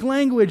the Greek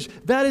language,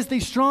 that is the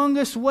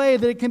strongest way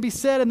that it can be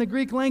said in the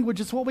Greek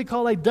language. It's what we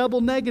call a double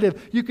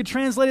negative. You could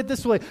translate it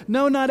this way.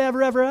 No, not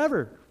ever, ever,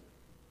 ever.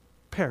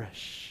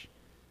 Perish.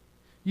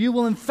 You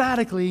will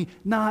emphatically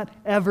not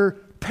ever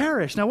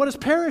perish. Now, what does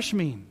perish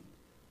mean?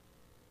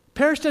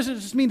 Perish doesn't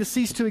just mean to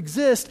cease to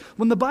exist.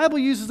 When the Bible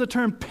uses the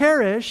term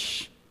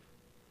perish,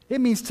 it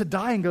means to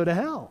die and go to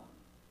hell.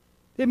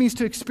 It means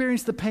to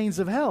experience the pains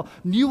of hell.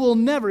 You will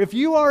never, if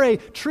you are a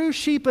true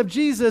sheep of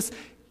Jesus,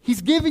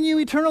 He's given you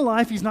eternal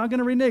life. He's not going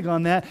to renege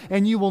on that.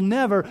 And you will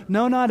never,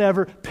 no, not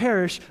ever,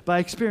 perish by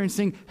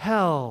experiencing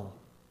hell.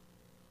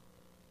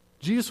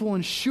 Jesus will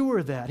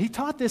ensure that. He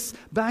taught this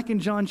back in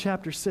John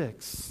chapter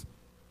 6,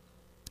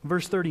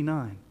 verse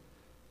 39.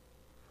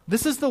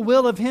 This is the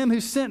will of Him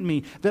who sent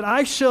me, that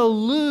I shall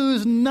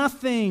lose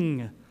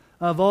nothing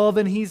of all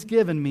that He's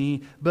given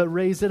me, but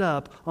raise it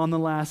up on the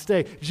last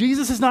day.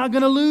 Jesus is not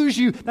going to lose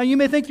you. Now you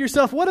may think to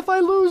yourself, what if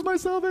I lose my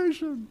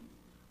salvation?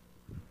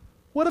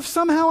 What if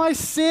somehow I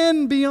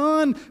sin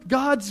beyond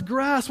God's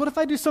grasp? What if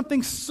I do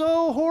something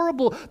so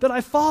horrible that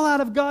I fall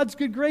out of God's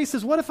good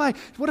graces? What if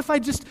I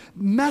just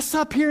mess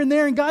up here and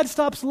there and God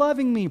stops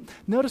loving me?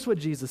 Notice what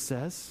Jesus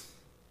says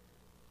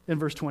in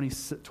verse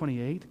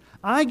 28.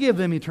 I give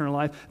them eternal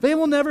life. They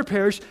will never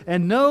perish,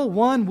 and no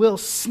one will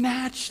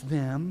snatch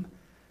them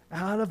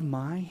out of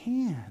my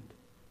hand.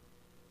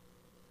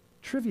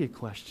 Trivia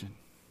question.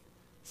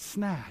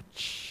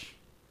 Snatch.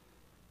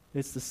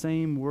 It's the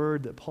same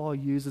word that Paul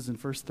uses in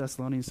 1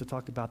 Thessalonians to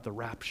talk about the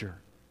rapture,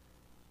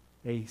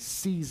 a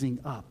seizing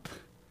up.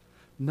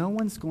 No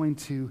one's going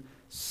to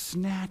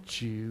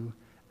snatch you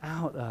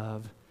out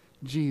of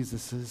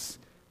Jesus'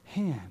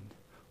 hand.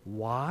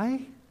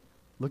 Why?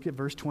 Look at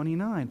verse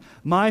 29.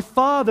 My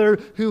Father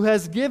who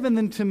has given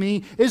them to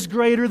me is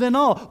greater than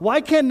all. Why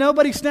can't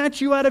nobody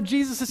snatch you out of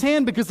Jesus'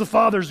 hand? Because the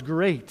Father's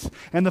great.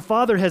 And the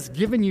Father has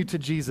given you to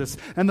Jesus.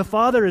 And the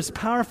Father is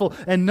powerful.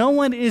 And no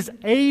one is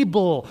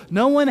able.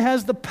 No one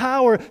has the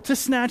power to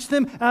snatch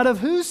them out of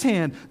whose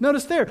hand?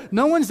 Notice there.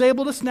 No one's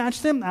able to snatch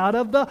them out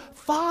of the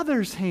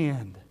Father's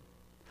hand.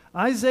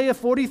 Isaiah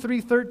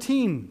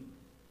 43:13.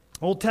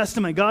 Old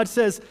Testament. God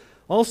says,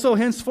 also,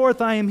 henceforth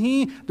I am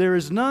He. There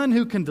is none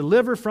who can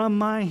deliver from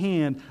my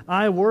hand.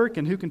 I work,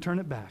 and who can turn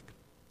it back?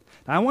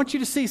 Now, I want you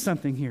to see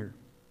something here.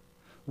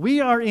 We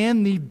are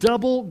in the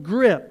double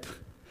grip.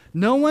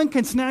 No one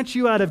can snatch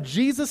you out of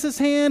Jesus'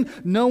 hand.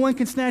 No one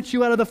can snatch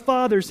you out of the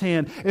Father's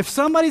hand. If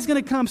somebody's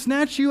going to come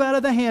snatch you out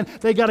of the hand,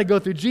 they got to go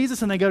through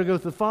Jesus and they got to go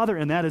through the Father,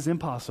 and that is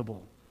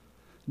impossible.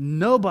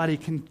 Nobody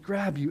can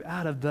grab you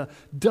out of the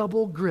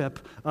double grip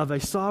of a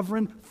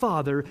sovereign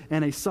Father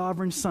and a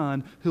sovereign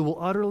Son who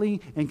will utterly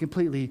and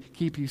completely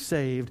keep you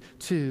saved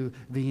to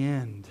the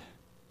end.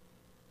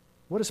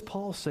 What does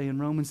Paul say in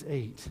Romans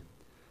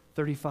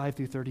 8:35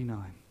 through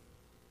 39?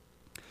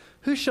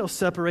 Who shall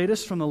separate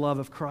us from the love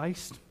of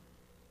Christ?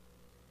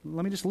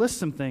 Let me just list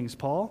some things,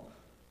 Paul.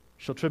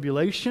 Shall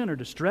tribulation or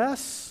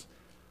distress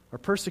or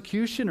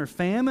persecution or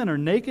famine or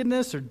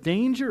nakedness or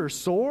danger or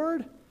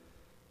sword?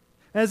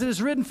 As it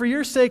is written, for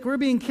your sake we're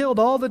being killed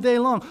all the day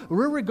long.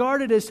 We're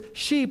regarded as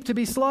sheep to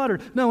be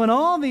slaughtered. No, in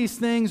all these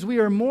things we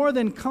are more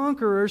than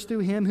conquerors through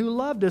Him who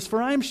loved us.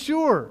 For I am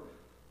sure.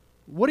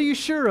 What are you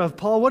sure of,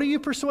 Paul? What are you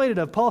persuaded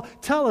of? Paul,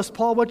 tell us,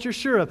 Paul, what you're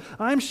sure of.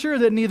 I'm sure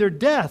that neither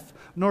death,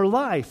 nor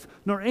life,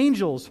 nor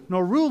angels,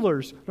 nor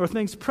rulers, nor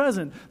things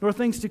present, nor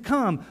things to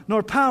come,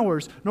 nor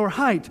powers, nor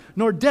height,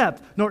 nor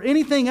depth, nor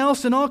anything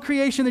else in all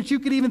creation that you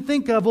could even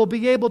think of will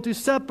be able to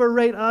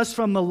separate us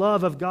from the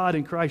love of God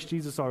in Christ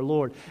Jesus our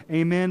Lord.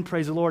 Amen.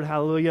 Praise the Lord.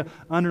 Hallelujah.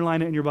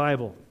 Underline it in your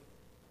Bible.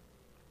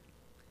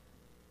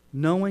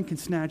 No one can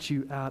snatch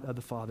you out of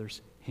the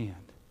Father's hand.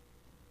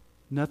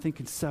 Nothing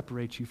can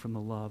separate you from the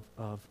love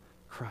of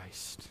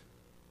Christ.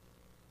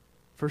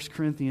 1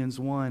 Corinthians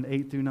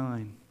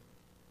 1:8-9.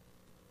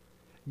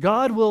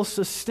 God will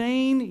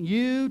sustain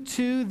you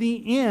to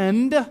the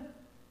end,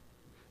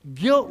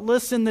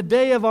 guiltless in the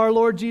day of our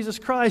Lord Jesus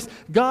Christ.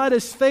 God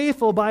is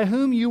faithful, by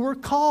whom you were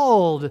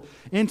called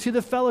into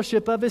the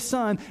fellowship of His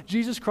Son,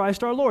 Jesus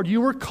Christ our Lord. You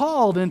were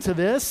called into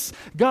this.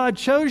 God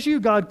chose you,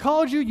 God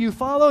called you, you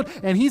followed,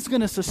 and He's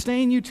going to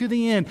sustain you to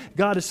the end.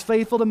 God is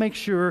faithful to make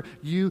sure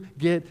you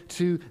get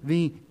to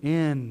the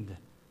end.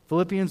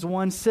 Philippians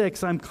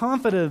 1:6, I'm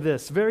confident of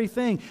this very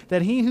thing,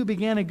 that He who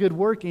began a good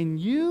work in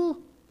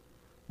you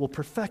will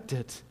perfect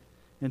it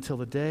until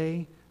the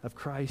day of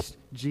Christ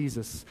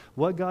Jesus.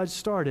 What God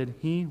started,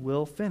 He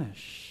will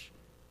finish.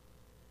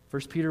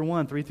 1 Peter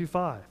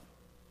 1:3-5.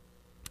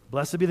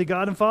 Blessed be the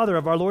God and Father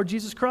of our Lord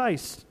Jesus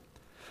Christ,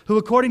 who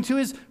according to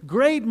His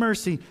great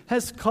mercy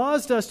has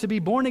caused us to be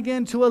born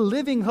again to a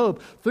living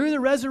hope through the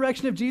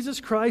resurrection of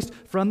Jesus Christ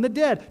from the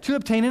dead, to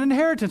obtain an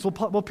inheritance.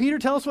 Well, Peter,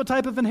 tell us what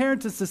type of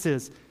inheritance this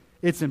is.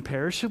 It's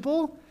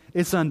imperishable.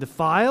 It's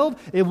undefiled.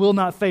 It will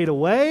not fade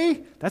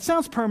away. That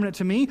sounds permanent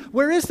to me.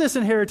 Where is this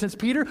inheritance,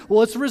 Peter?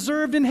 Well, it's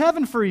reserved in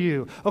heaven for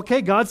you.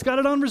 Okay, God's got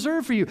it on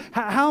reserve for you.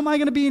 How am I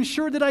going to be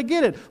ensured that I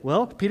get it?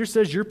 Well, Peter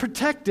says you're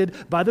protected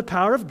by the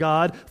power of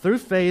God through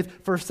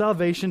faith for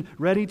salvation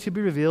ready to be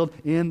revealed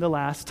in the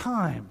last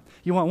time.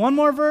 You want one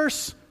more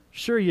verse?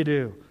 Sure you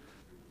do.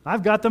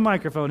 I've got the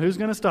microphone. Who's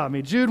going to stop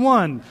me? Jude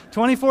 1,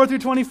 24 through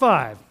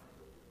 25.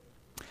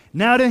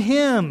 Now to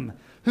him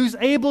who's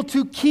able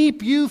to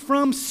keep you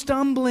from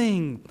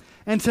stumbling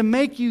and to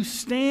make you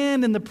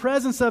stand in the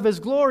presence of his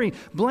glory,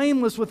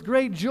 blameless with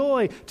great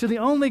joy, to the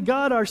only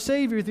God our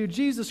Savior, through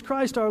Jesus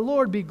Christ our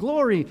Lord, be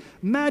glory,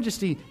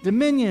 majesty,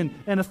 dominion,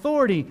 and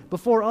authority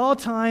before all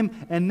time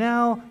and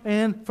now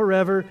and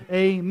forever.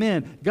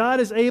 Amen. God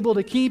is able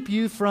to keep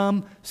you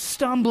from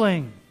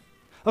stumbling.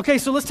 Okay,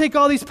 so let's take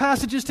all these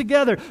passages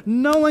together.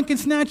 No one can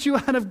snatch you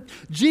out of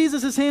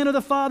Jesus' hand or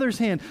the Father's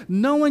hand.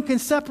 No one can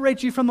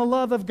separate you from the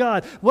love of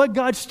God. What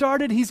God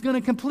started, he's going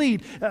to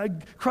complete.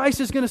 Christ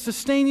is going to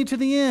sustain you to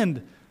the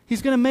end.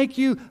 He's going to make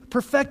you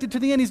perfected to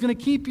the end. He's going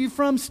to keep you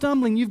from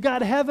stumbling. You've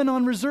got heaven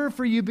on reserve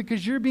for you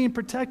because you're being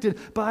protected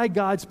by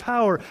God's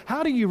power.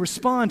 How do you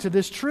respond to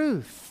this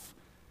truth?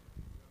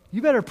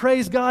 You better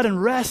praise God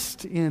and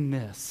rest in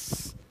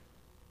this.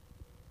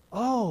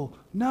 Oh,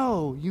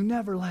 no, you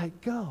never let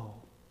go.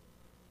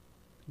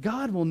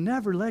 God will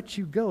never let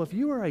you go. If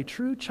you are a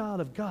true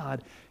child of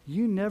God,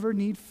 you never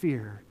need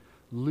fear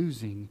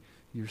losing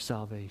your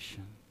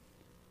salvation.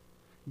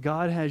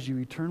 God has you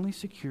eternally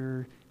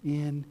secure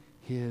in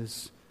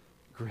his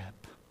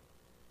grip.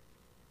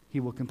 He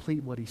will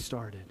complete what he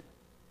started.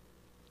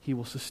 He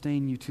will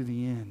sustain you to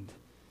the end.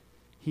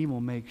 He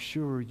will make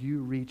sure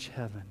you reach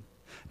heaven.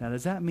 Now,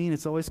 does that mean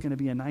it's always going to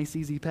be a nice,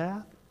 easy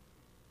path?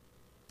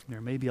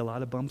 There may be a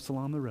lot of bumps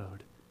along the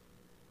road,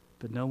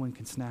 but no one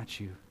can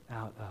snatch you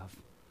out of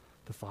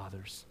the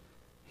Father's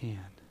hand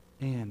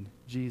and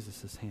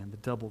Jesus' hand, the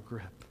double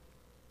grip.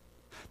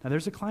 Now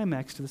there's a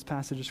climax to this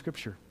passage of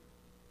Scripture.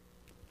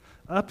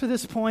 Up to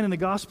this point in the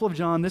Gospel of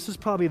John, this is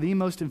probably the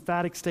most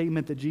emphatic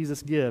statement that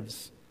Jesus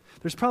gives.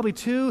 There's probably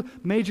two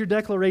major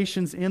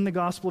declarations in the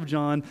Gospel of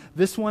John.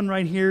 This one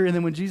right here, and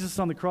then when Jesus is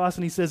on the cross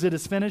and he says, "It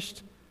is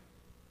finished,"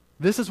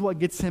 this is what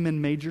gets him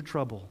in major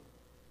trouble.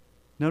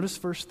 Notice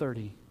verse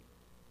 30.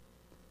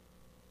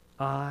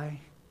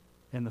 I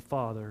and the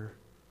Father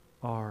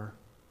are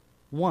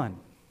one.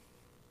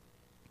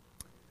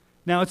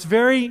 Now, it's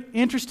very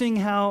interesting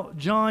how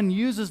John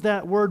uses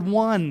that word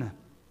one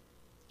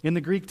in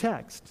the Greek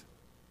text.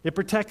 It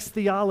protects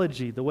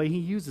theology, the way he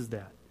uses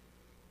that.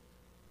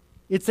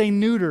 It's a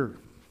neuter.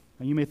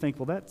 Now, you may think,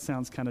 well, that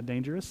sounds kind of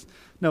dangerous.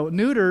 No,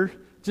 neuter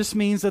just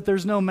means that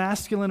there's no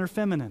masculine or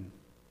feminine.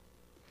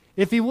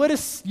 If he would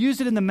have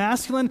used it in the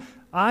masculine,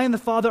 I and the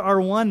Father are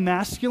one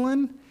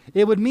masculine,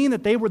 it would mean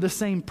that they were the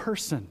same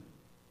person.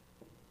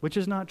 Which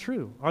is not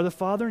true. Are the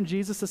Father and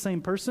Jesus the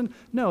same person?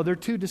 No, they're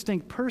two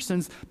distinct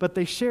persons, but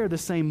they share the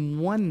same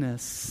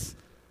oneness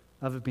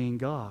of it being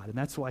God. And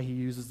that's why he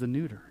uses the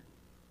neuter.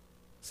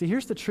 See,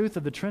 here's the truth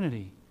of the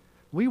Trinity.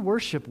 We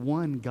worship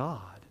one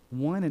God,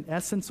 one in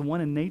essence,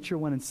 one in nature,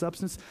 one in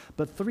substance,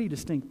 but three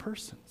distinct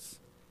persons.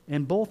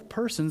 And both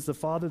persons, the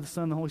Father, the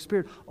Son, and the Holy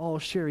Spirit, all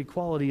share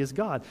equality as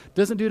God.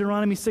 Doesn't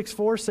Deuteronomy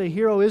 6:4 say,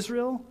 "Hear, O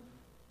Israel,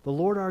 the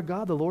Lord our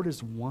God, the Lord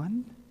is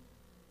one"?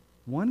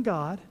 One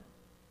God.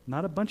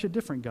 Not a bunch of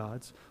different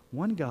gods.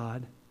 One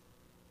God,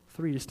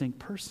 three distinct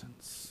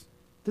persons.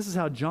 This is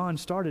how John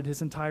started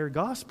his entire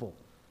gospel.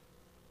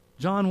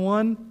 John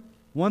 1,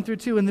 1 through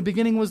 2, in the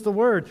beginning was the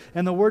Word,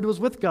 and the Word was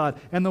with God,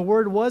 and the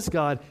Word was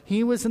God.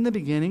 He was in the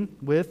beginning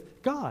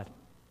with God.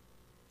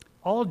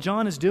 All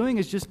John is doing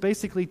is just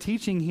basically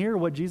teaching here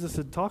what Jesus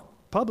had talked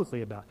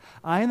publicly about.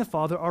 I and the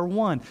Father are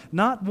one.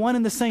 Not one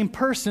in the same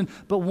person,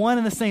 but one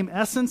in the same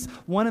essence,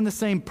 one in the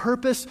same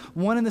purpose,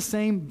 one in the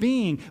same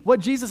being. What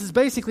Jesus is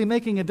basically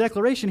making a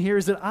declaration here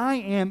is that I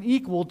am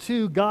equal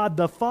to God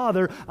the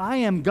Father. I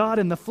am God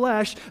in the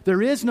flesh.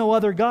 There is no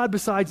other God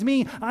besides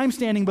me. I'm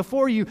standing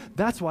before you.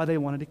 That's why they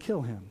wanted to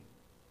kill him.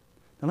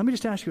 Now let me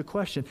just ask you a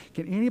question.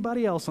 Can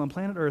anybody else on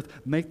planet Earth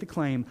make the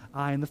claim,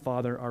 I and the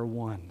Father are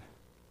one?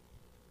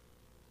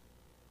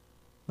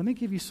 Let me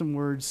give you some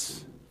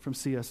words from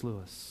C.S.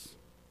 Lewis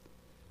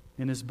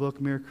in his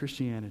book, Mere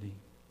Christianity.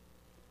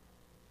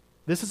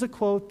 This is a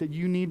quote that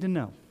you need to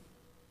know.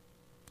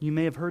 You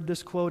may have heard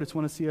this quote. It's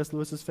one of C.S.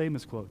 Lewis's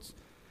famous quotes.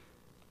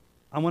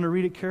 I want to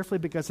read it carefully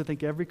because I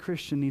think every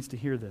Christian needs to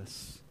hear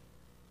this.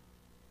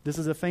 This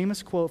is a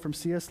famous quote from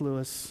C.S.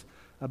 Lewis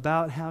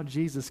about how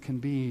Jesus can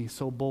be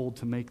so bold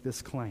to make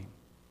this claim.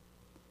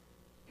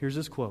 Here's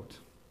his quote.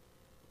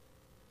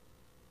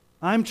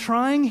 I'm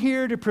trying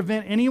here to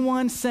prevent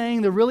anyone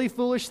saying the really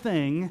foolish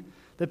thing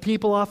that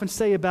people often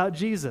say about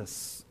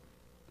Jesus.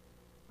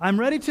 I'm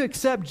ready to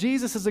accept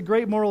Jesus as a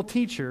great moral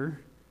teacher,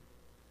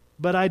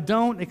 but I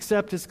don't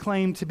accept his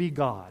claim to be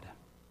God.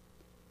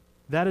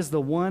 That is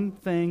the one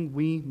thing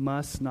we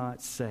must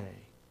not say.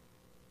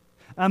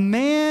 A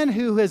man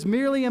who is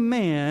merely a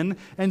man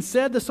and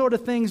said the sort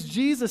of things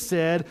Jesus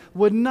said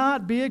would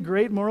not be a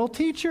great moral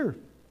teacher.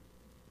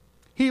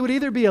 He would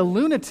either be a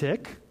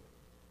lunatic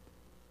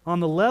on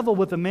the level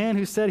with a man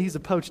who said he's a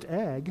poached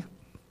egg,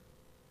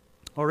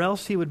 or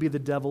else he would be the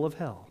devil of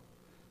hell.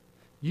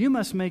 You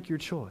must make your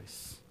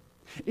choice.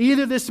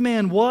 Either this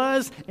man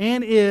was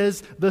and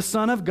is the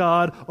Son of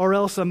God, or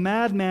else a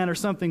madman or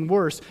something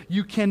worse.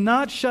 You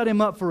cannot shut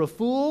him up for a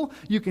fool.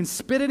 You can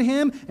spit at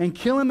him and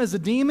kill him as a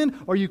demon,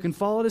 or you can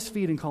fall at his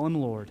feet and call him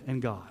Lord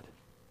and God.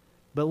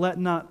 But let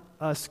not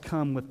us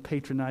come with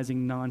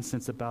patronizing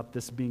nonsense about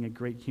this being a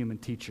great human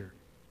teacher.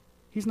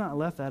 He's not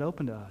left that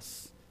open to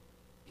us.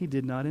 He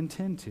did not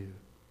intend to.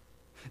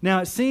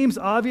 Now, it seems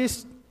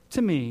obvious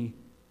to me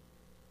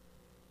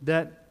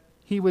that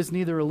he was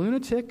neither a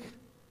lunatic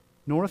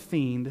nor a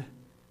fiend,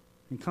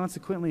 and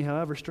consequently,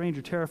 however strange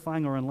or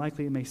terrifying or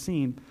unlikely it may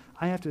seem,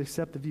 I have to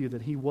accept the view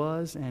that he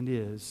was and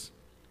is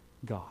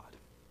God.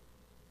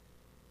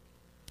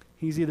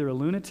 He's either a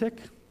lunatic,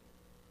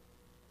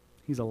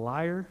 he's a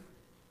liar,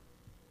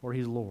 or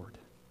he's Lord.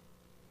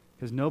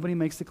 Because nobody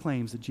makes the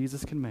claims that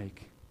Jesus can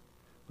make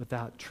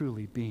without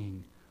truly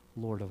being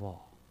Lord of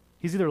all.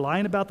 He's either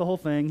lying about the whole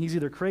thing, he's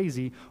either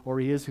crazy, or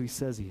he is who he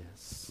says he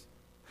is.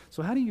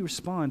 So how do you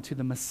respond to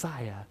the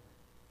Messiah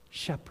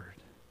shepherd?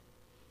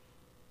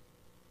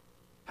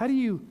 How do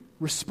you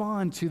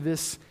respond to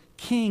this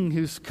king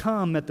who's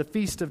come at the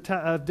Feast of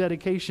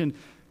Dedication,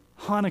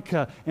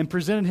 Hanukkah, and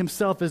presented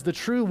himself as the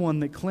true one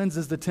that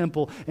cleanses the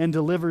temple and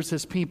delivers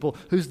his people,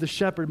 who's the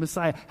shepherd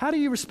Messiah? How do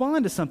you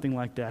respond to something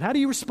like that? How do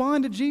you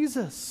respond to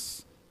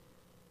Jesus?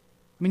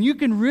 I mean, you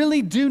can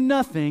really do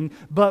nothing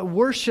but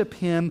worship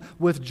him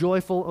with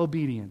joyful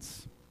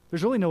obedience.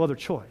 There's really no other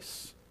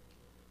choice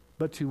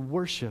but to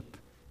worship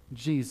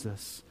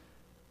Jesus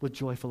with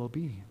joyful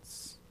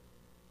obedience.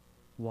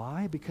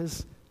 Why?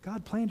 Because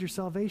God planned your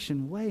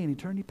salvation way in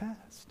eternity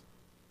past.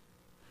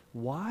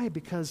 Why?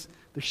 Because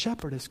the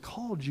shepherd has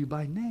called you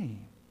by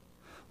name.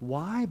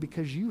 Why?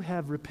 Because you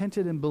have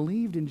repented and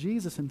believed in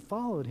Jesus and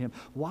followed him.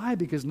 Why?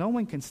 Because no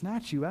one can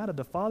snatch you out of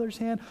the Father's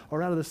hand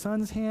or out of the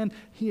Son's hand.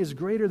 He is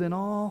greater than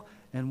all.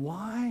 And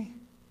why?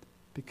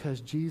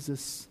 Because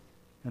Jesus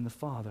and the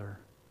Father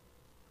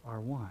are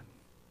one.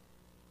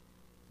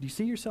 Do you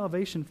see your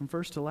salvation from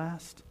first to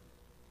last?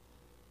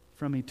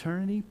 From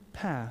eternity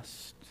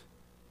past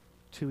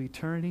to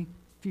eternity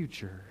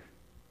future.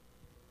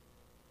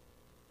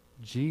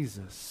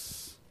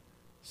 Jesus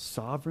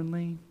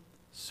sovereignly,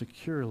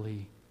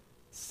 securely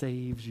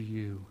saves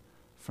you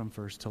from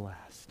first to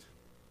last.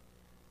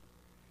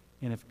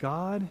 And if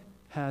God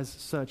has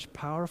such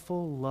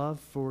powerful love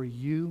for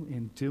you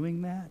in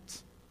doing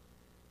that,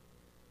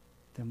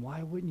 then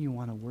why wouldn't you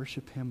want to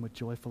worship him with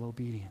joyful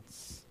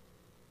obedience?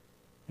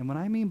 And what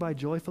I mean by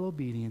joyful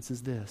obedience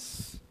is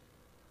this: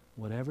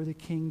 whatever the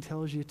king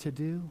tells you to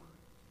do,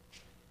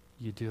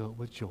 you do it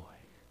with joy.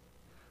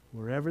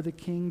 Wherever the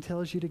king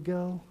tells you to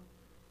go,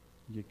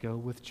 you go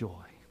with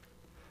joy.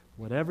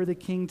 Whatever the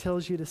king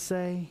tells you to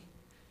say,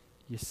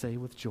 you say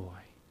with joy.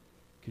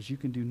 Because you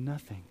can do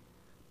nothing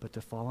but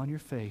to fall on your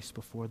face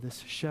before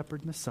this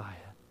shepherd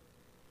Messiah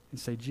and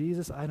say,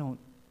 Jesus, I don't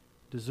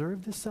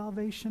deserve this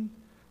salvation.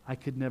 I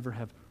could never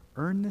have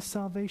earned this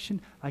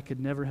salvation. I could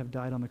never have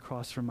died on the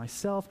cross for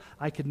myself.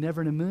 I could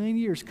never in a million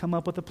years come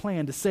up with a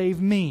plan to save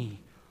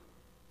me.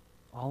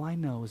 All I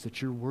know is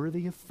that you're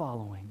worthy of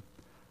following.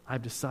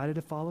 I've decided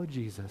to follow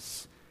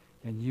Jesus,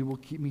 and you will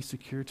keep me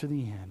secure to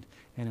the end.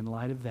 And in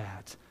light of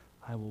that,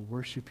 I will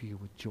worship you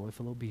with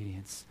joyful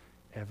obedience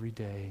every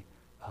day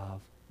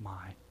of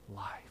my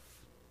life.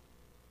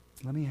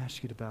 Let me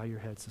ask you to bow your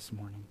heads this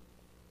morning.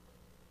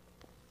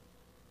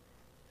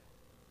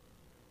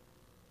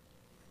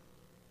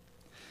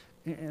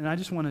 And I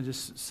just want to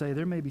just say,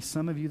 there may be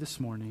some of you this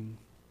morning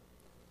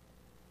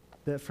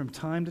that from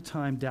time to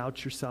time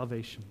doubt your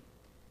salvation.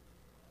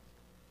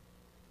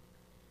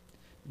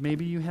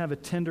 Maybe you have a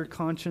tender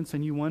conscience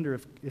and you wonder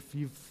if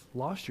you've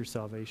lost your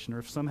salvation or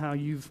if somehow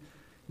you've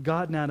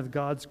gotten out of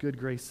God's good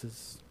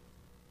graces.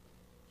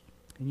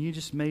 And you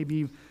just may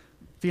be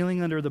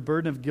feeling under the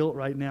burden of guilt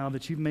right now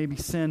that you've maybe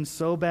sinned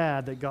so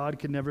bad that God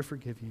could never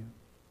forgive you.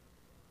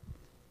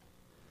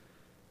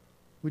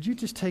 Would you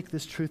just take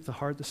this truth to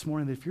heart this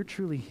morning, that if you're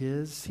truly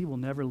his, he will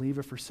never leave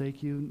or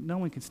forsake you. No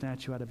one can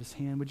snatch you out of his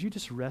hand. Would you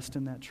just rest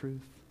in that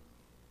truth?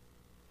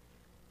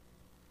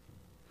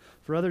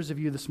 For others of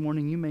you this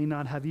morning, you may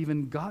not have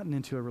even gotten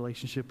into a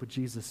relationship with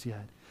Jesus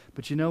yet,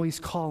 but you know he's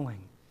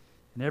calling.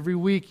 And every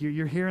week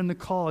you're hearing the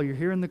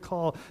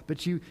call,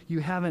 but you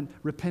haven't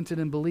repented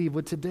and believed.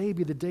 Would today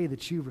be the day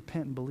that you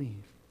repent and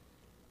believe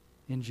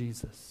in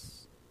Jesus?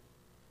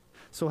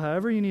 So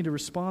however you need to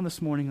respond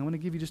this morning, I want to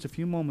give you just a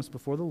few moments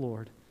before the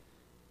Lord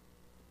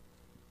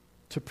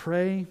to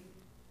pray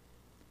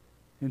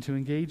and to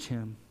engage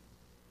him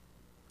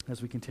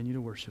as we continue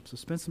to worship. So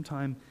spend some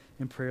time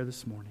in prayer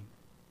this morning.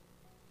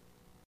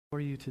 For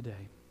you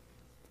today.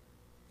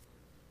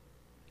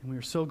 And we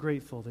are so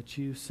grateful that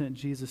you sent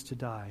Jesus to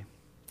die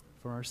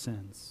for our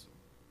sins.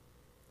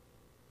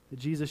 That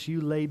Jesus,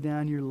 you laid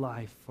down your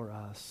life for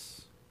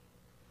us.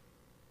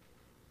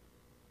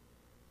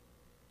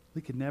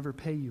 We could never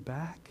pay you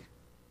back.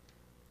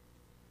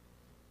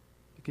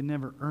 We could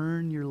never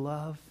earn your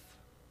love.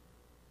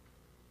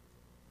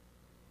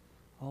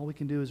 All we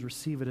can do is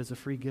receive it as a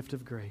free gift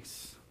of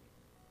grace.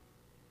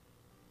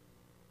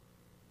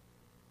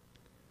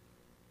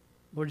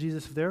 Lord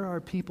Jesus, if there are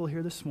people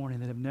here this morning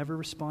that have never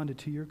responded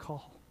to your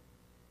call,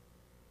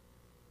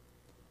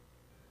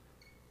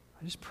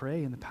 I just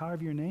pray in the power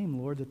of your name,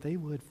 Lord, that they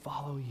would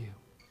follow you.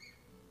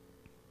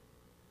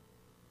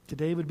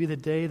 Today would be the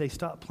day they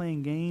stop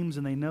playing games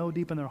and they know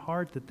deep in their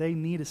heart that they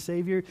need a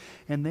Savior,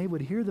 and they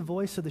would hear the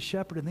voice of the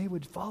shepherd and they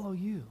would follow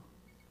you.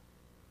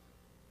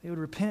 They would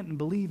repent and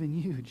believe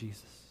in you,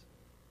 Jesus,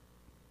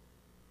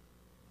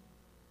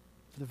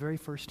 for the very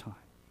first time.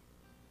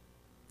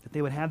 That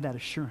they would have that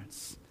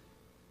assurance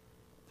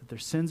that their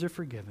sins are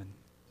forgiven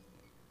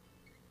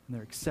and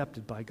they're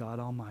accepted by God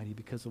Almighty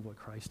because of what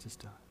Christ has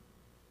done.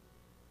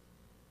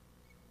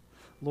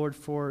 Lord,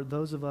 for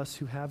those of us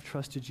who have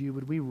trusted you,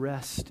 would we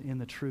rest in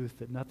the truth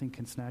that nothing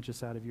can snatch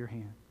us out of your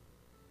hand?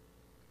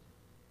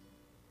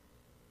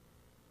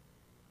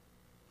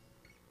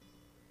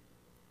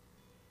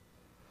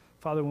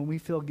 Father, when we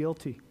feel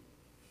guilty,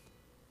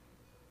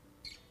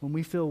 when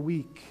we feel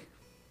weak,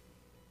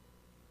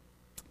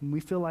 when we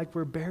feel like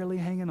we're barely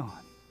hanging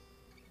on,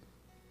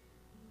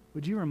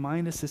 would you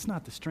remind us it's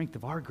not the strength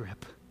of our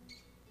grip.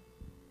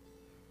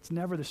 It's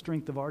never the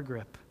strength of our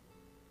grip.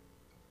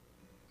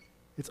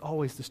 It's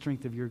always the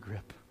strength of your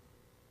grip.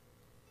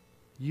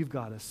 You've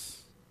got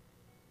us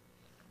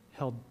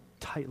held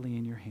tightly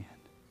in your hand,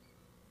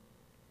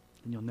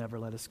 and you'll never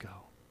let us go.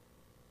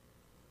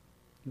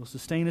 You'll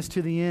sustain us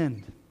to the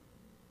end.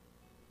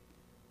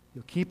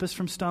 You'll keep us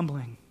from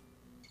stumbling.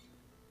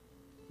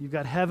 You've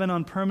got heaven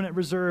on permanent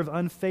reserve,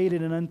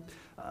 unfaded and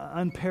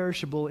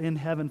unperishable in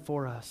heaven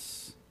for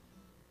us.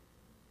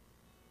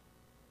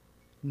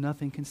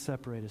 Nothing can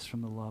separate us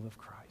from the love of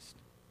Christ.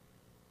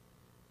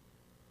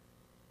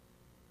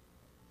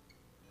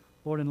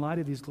 Lord, in light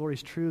of these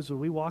glorious truths, will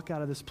we walk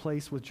out of this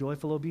place with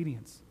joyful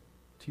obedience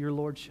to your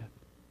Lordship?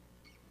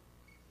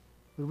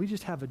 Would we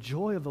just have a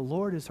joy of the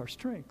Lord as our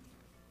strength?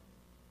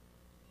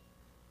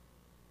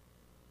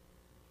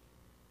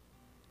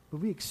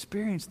 Would we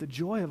experience the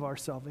joy of our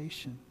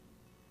salvation?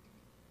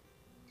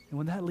 And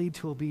would that lead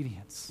to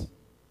obedience?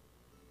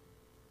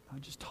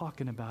 Not just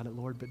talking about it,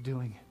 Lord, but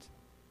doing it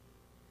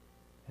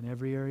in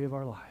every area of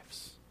our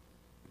lives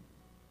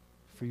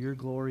for your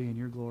glory and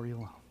your glory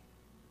alone.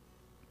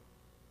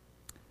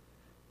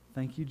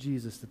 Thank you,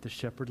 Jesus, that the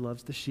shepherd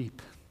loves the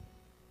sheep.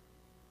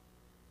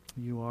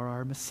 You are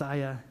our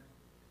Messiah.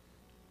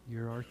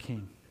 You're our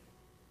King.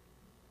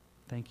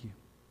 Thank you.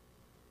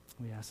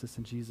 We ask this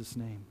in Jesus'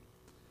 name.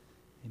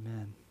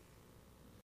 Amen.